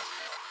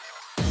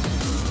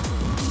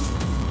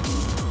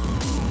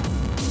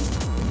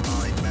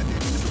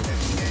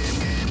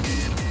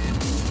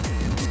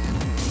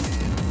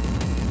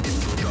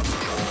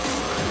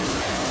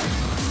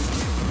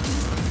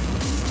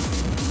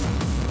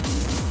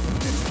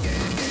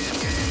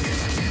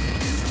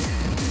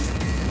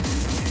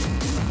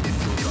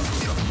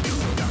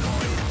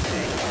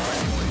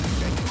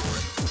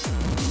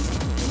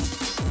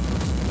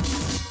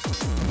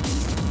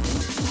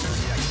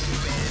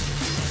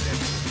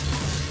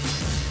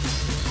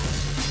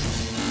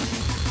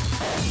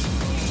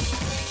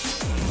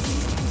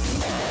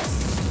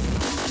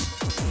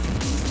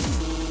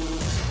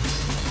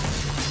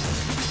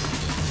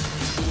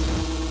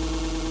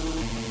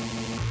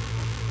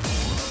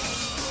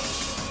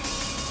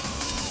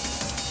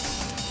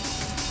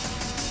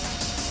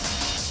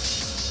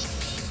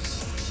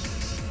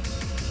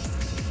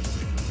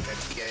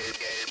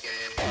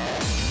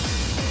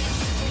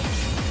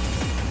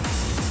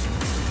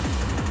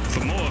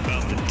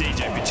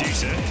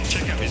 Producer,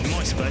 check out his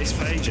MySpace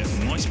page at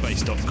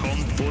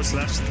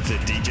myspace.com/The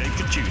DJ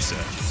Producer.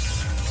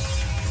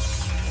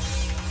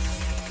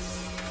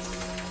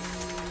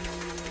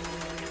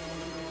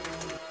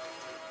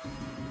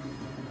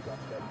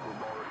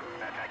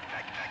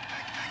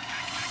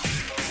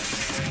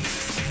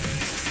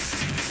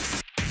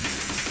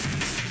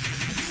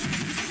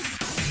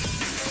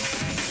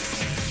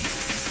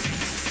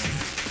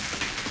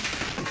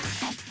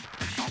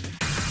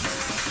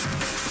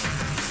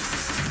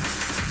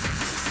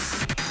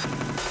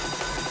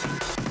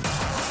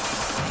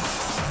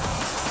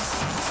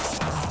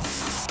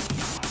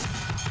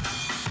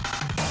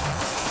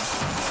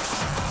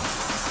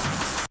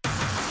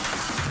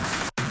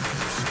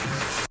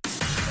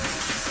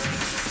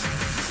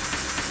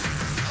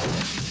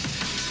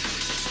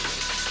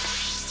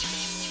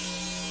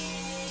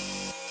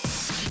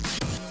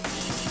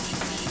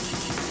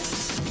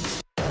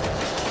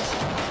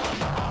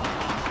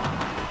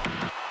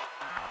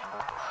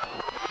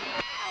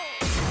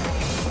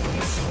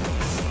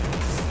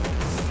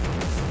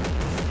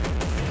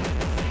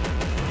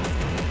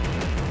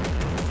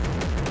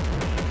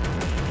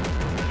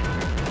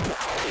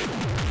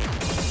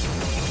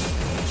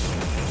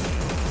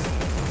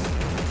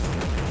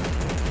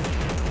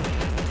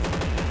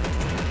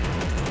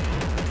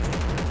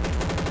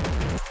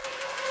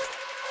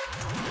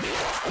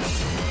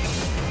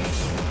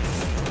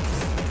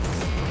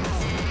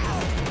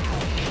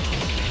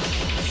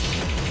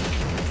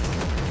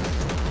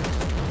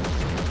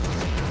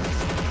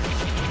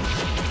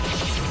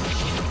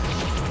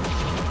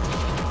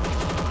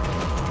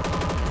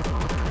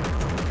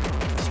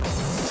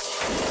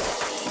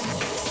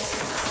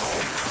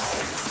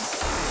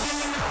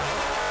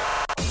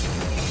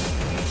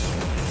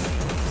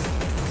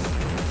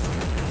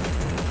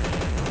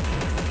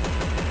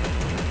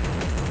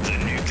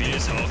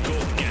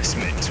 Hardcore guest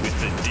mix with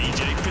the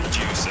DJ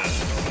Producer.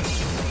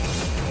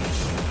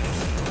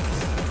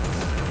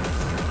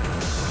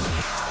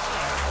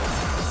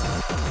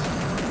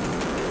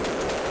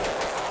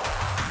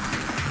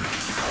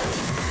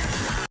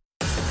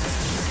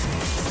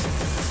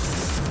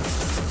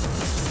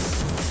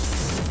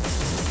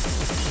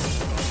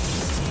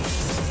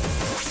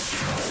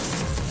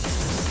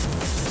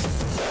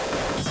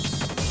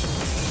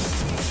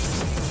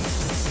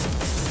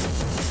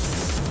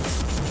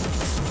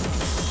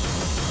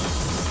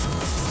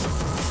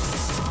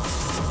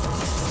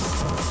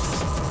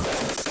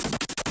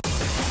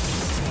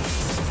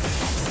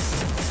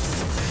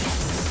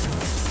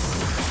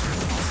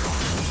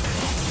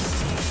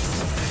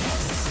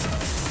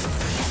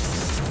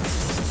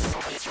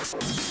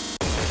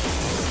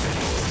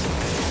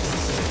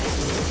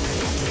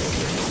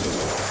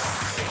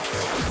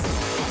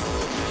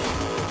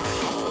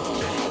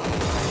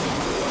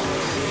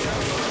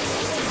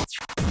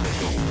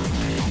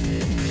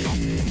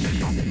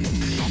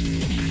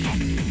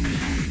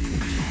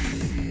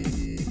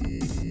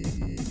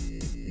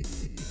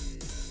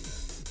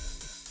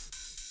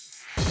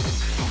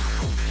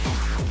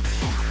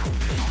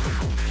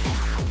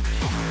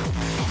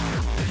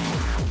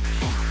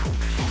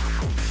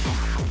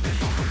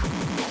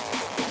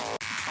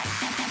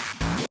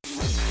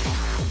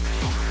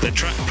 The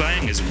track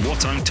playing is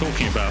What I'm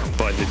Talking About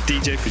by the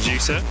DJ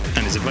Producer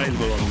and is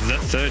available on The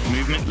Third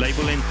Movement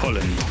label in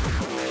Holland.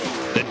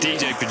 The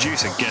DJ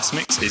Producer guest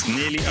mix is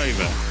nearly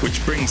over,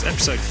 which brings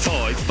episode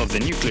 5 of the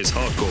Nucleus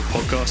Hardcore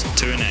podcast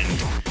to an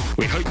end.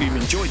 We hope you've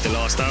enjoyed the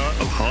last hour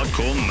of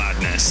Hardcore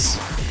Madness.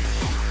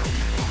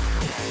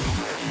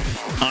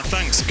 Our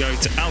thanks go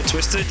to Al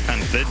Twisted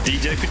and the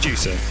DJ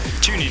Producer.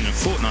 Tune in a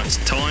fortnight's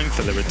time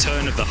for the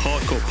return of the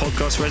Hardcore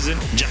Podcast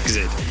resident, Jack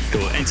Zid, who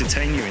will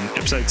entertain you in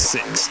episode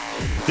 6.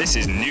 This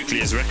is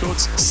Nucleus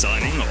Records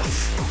signing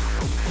off.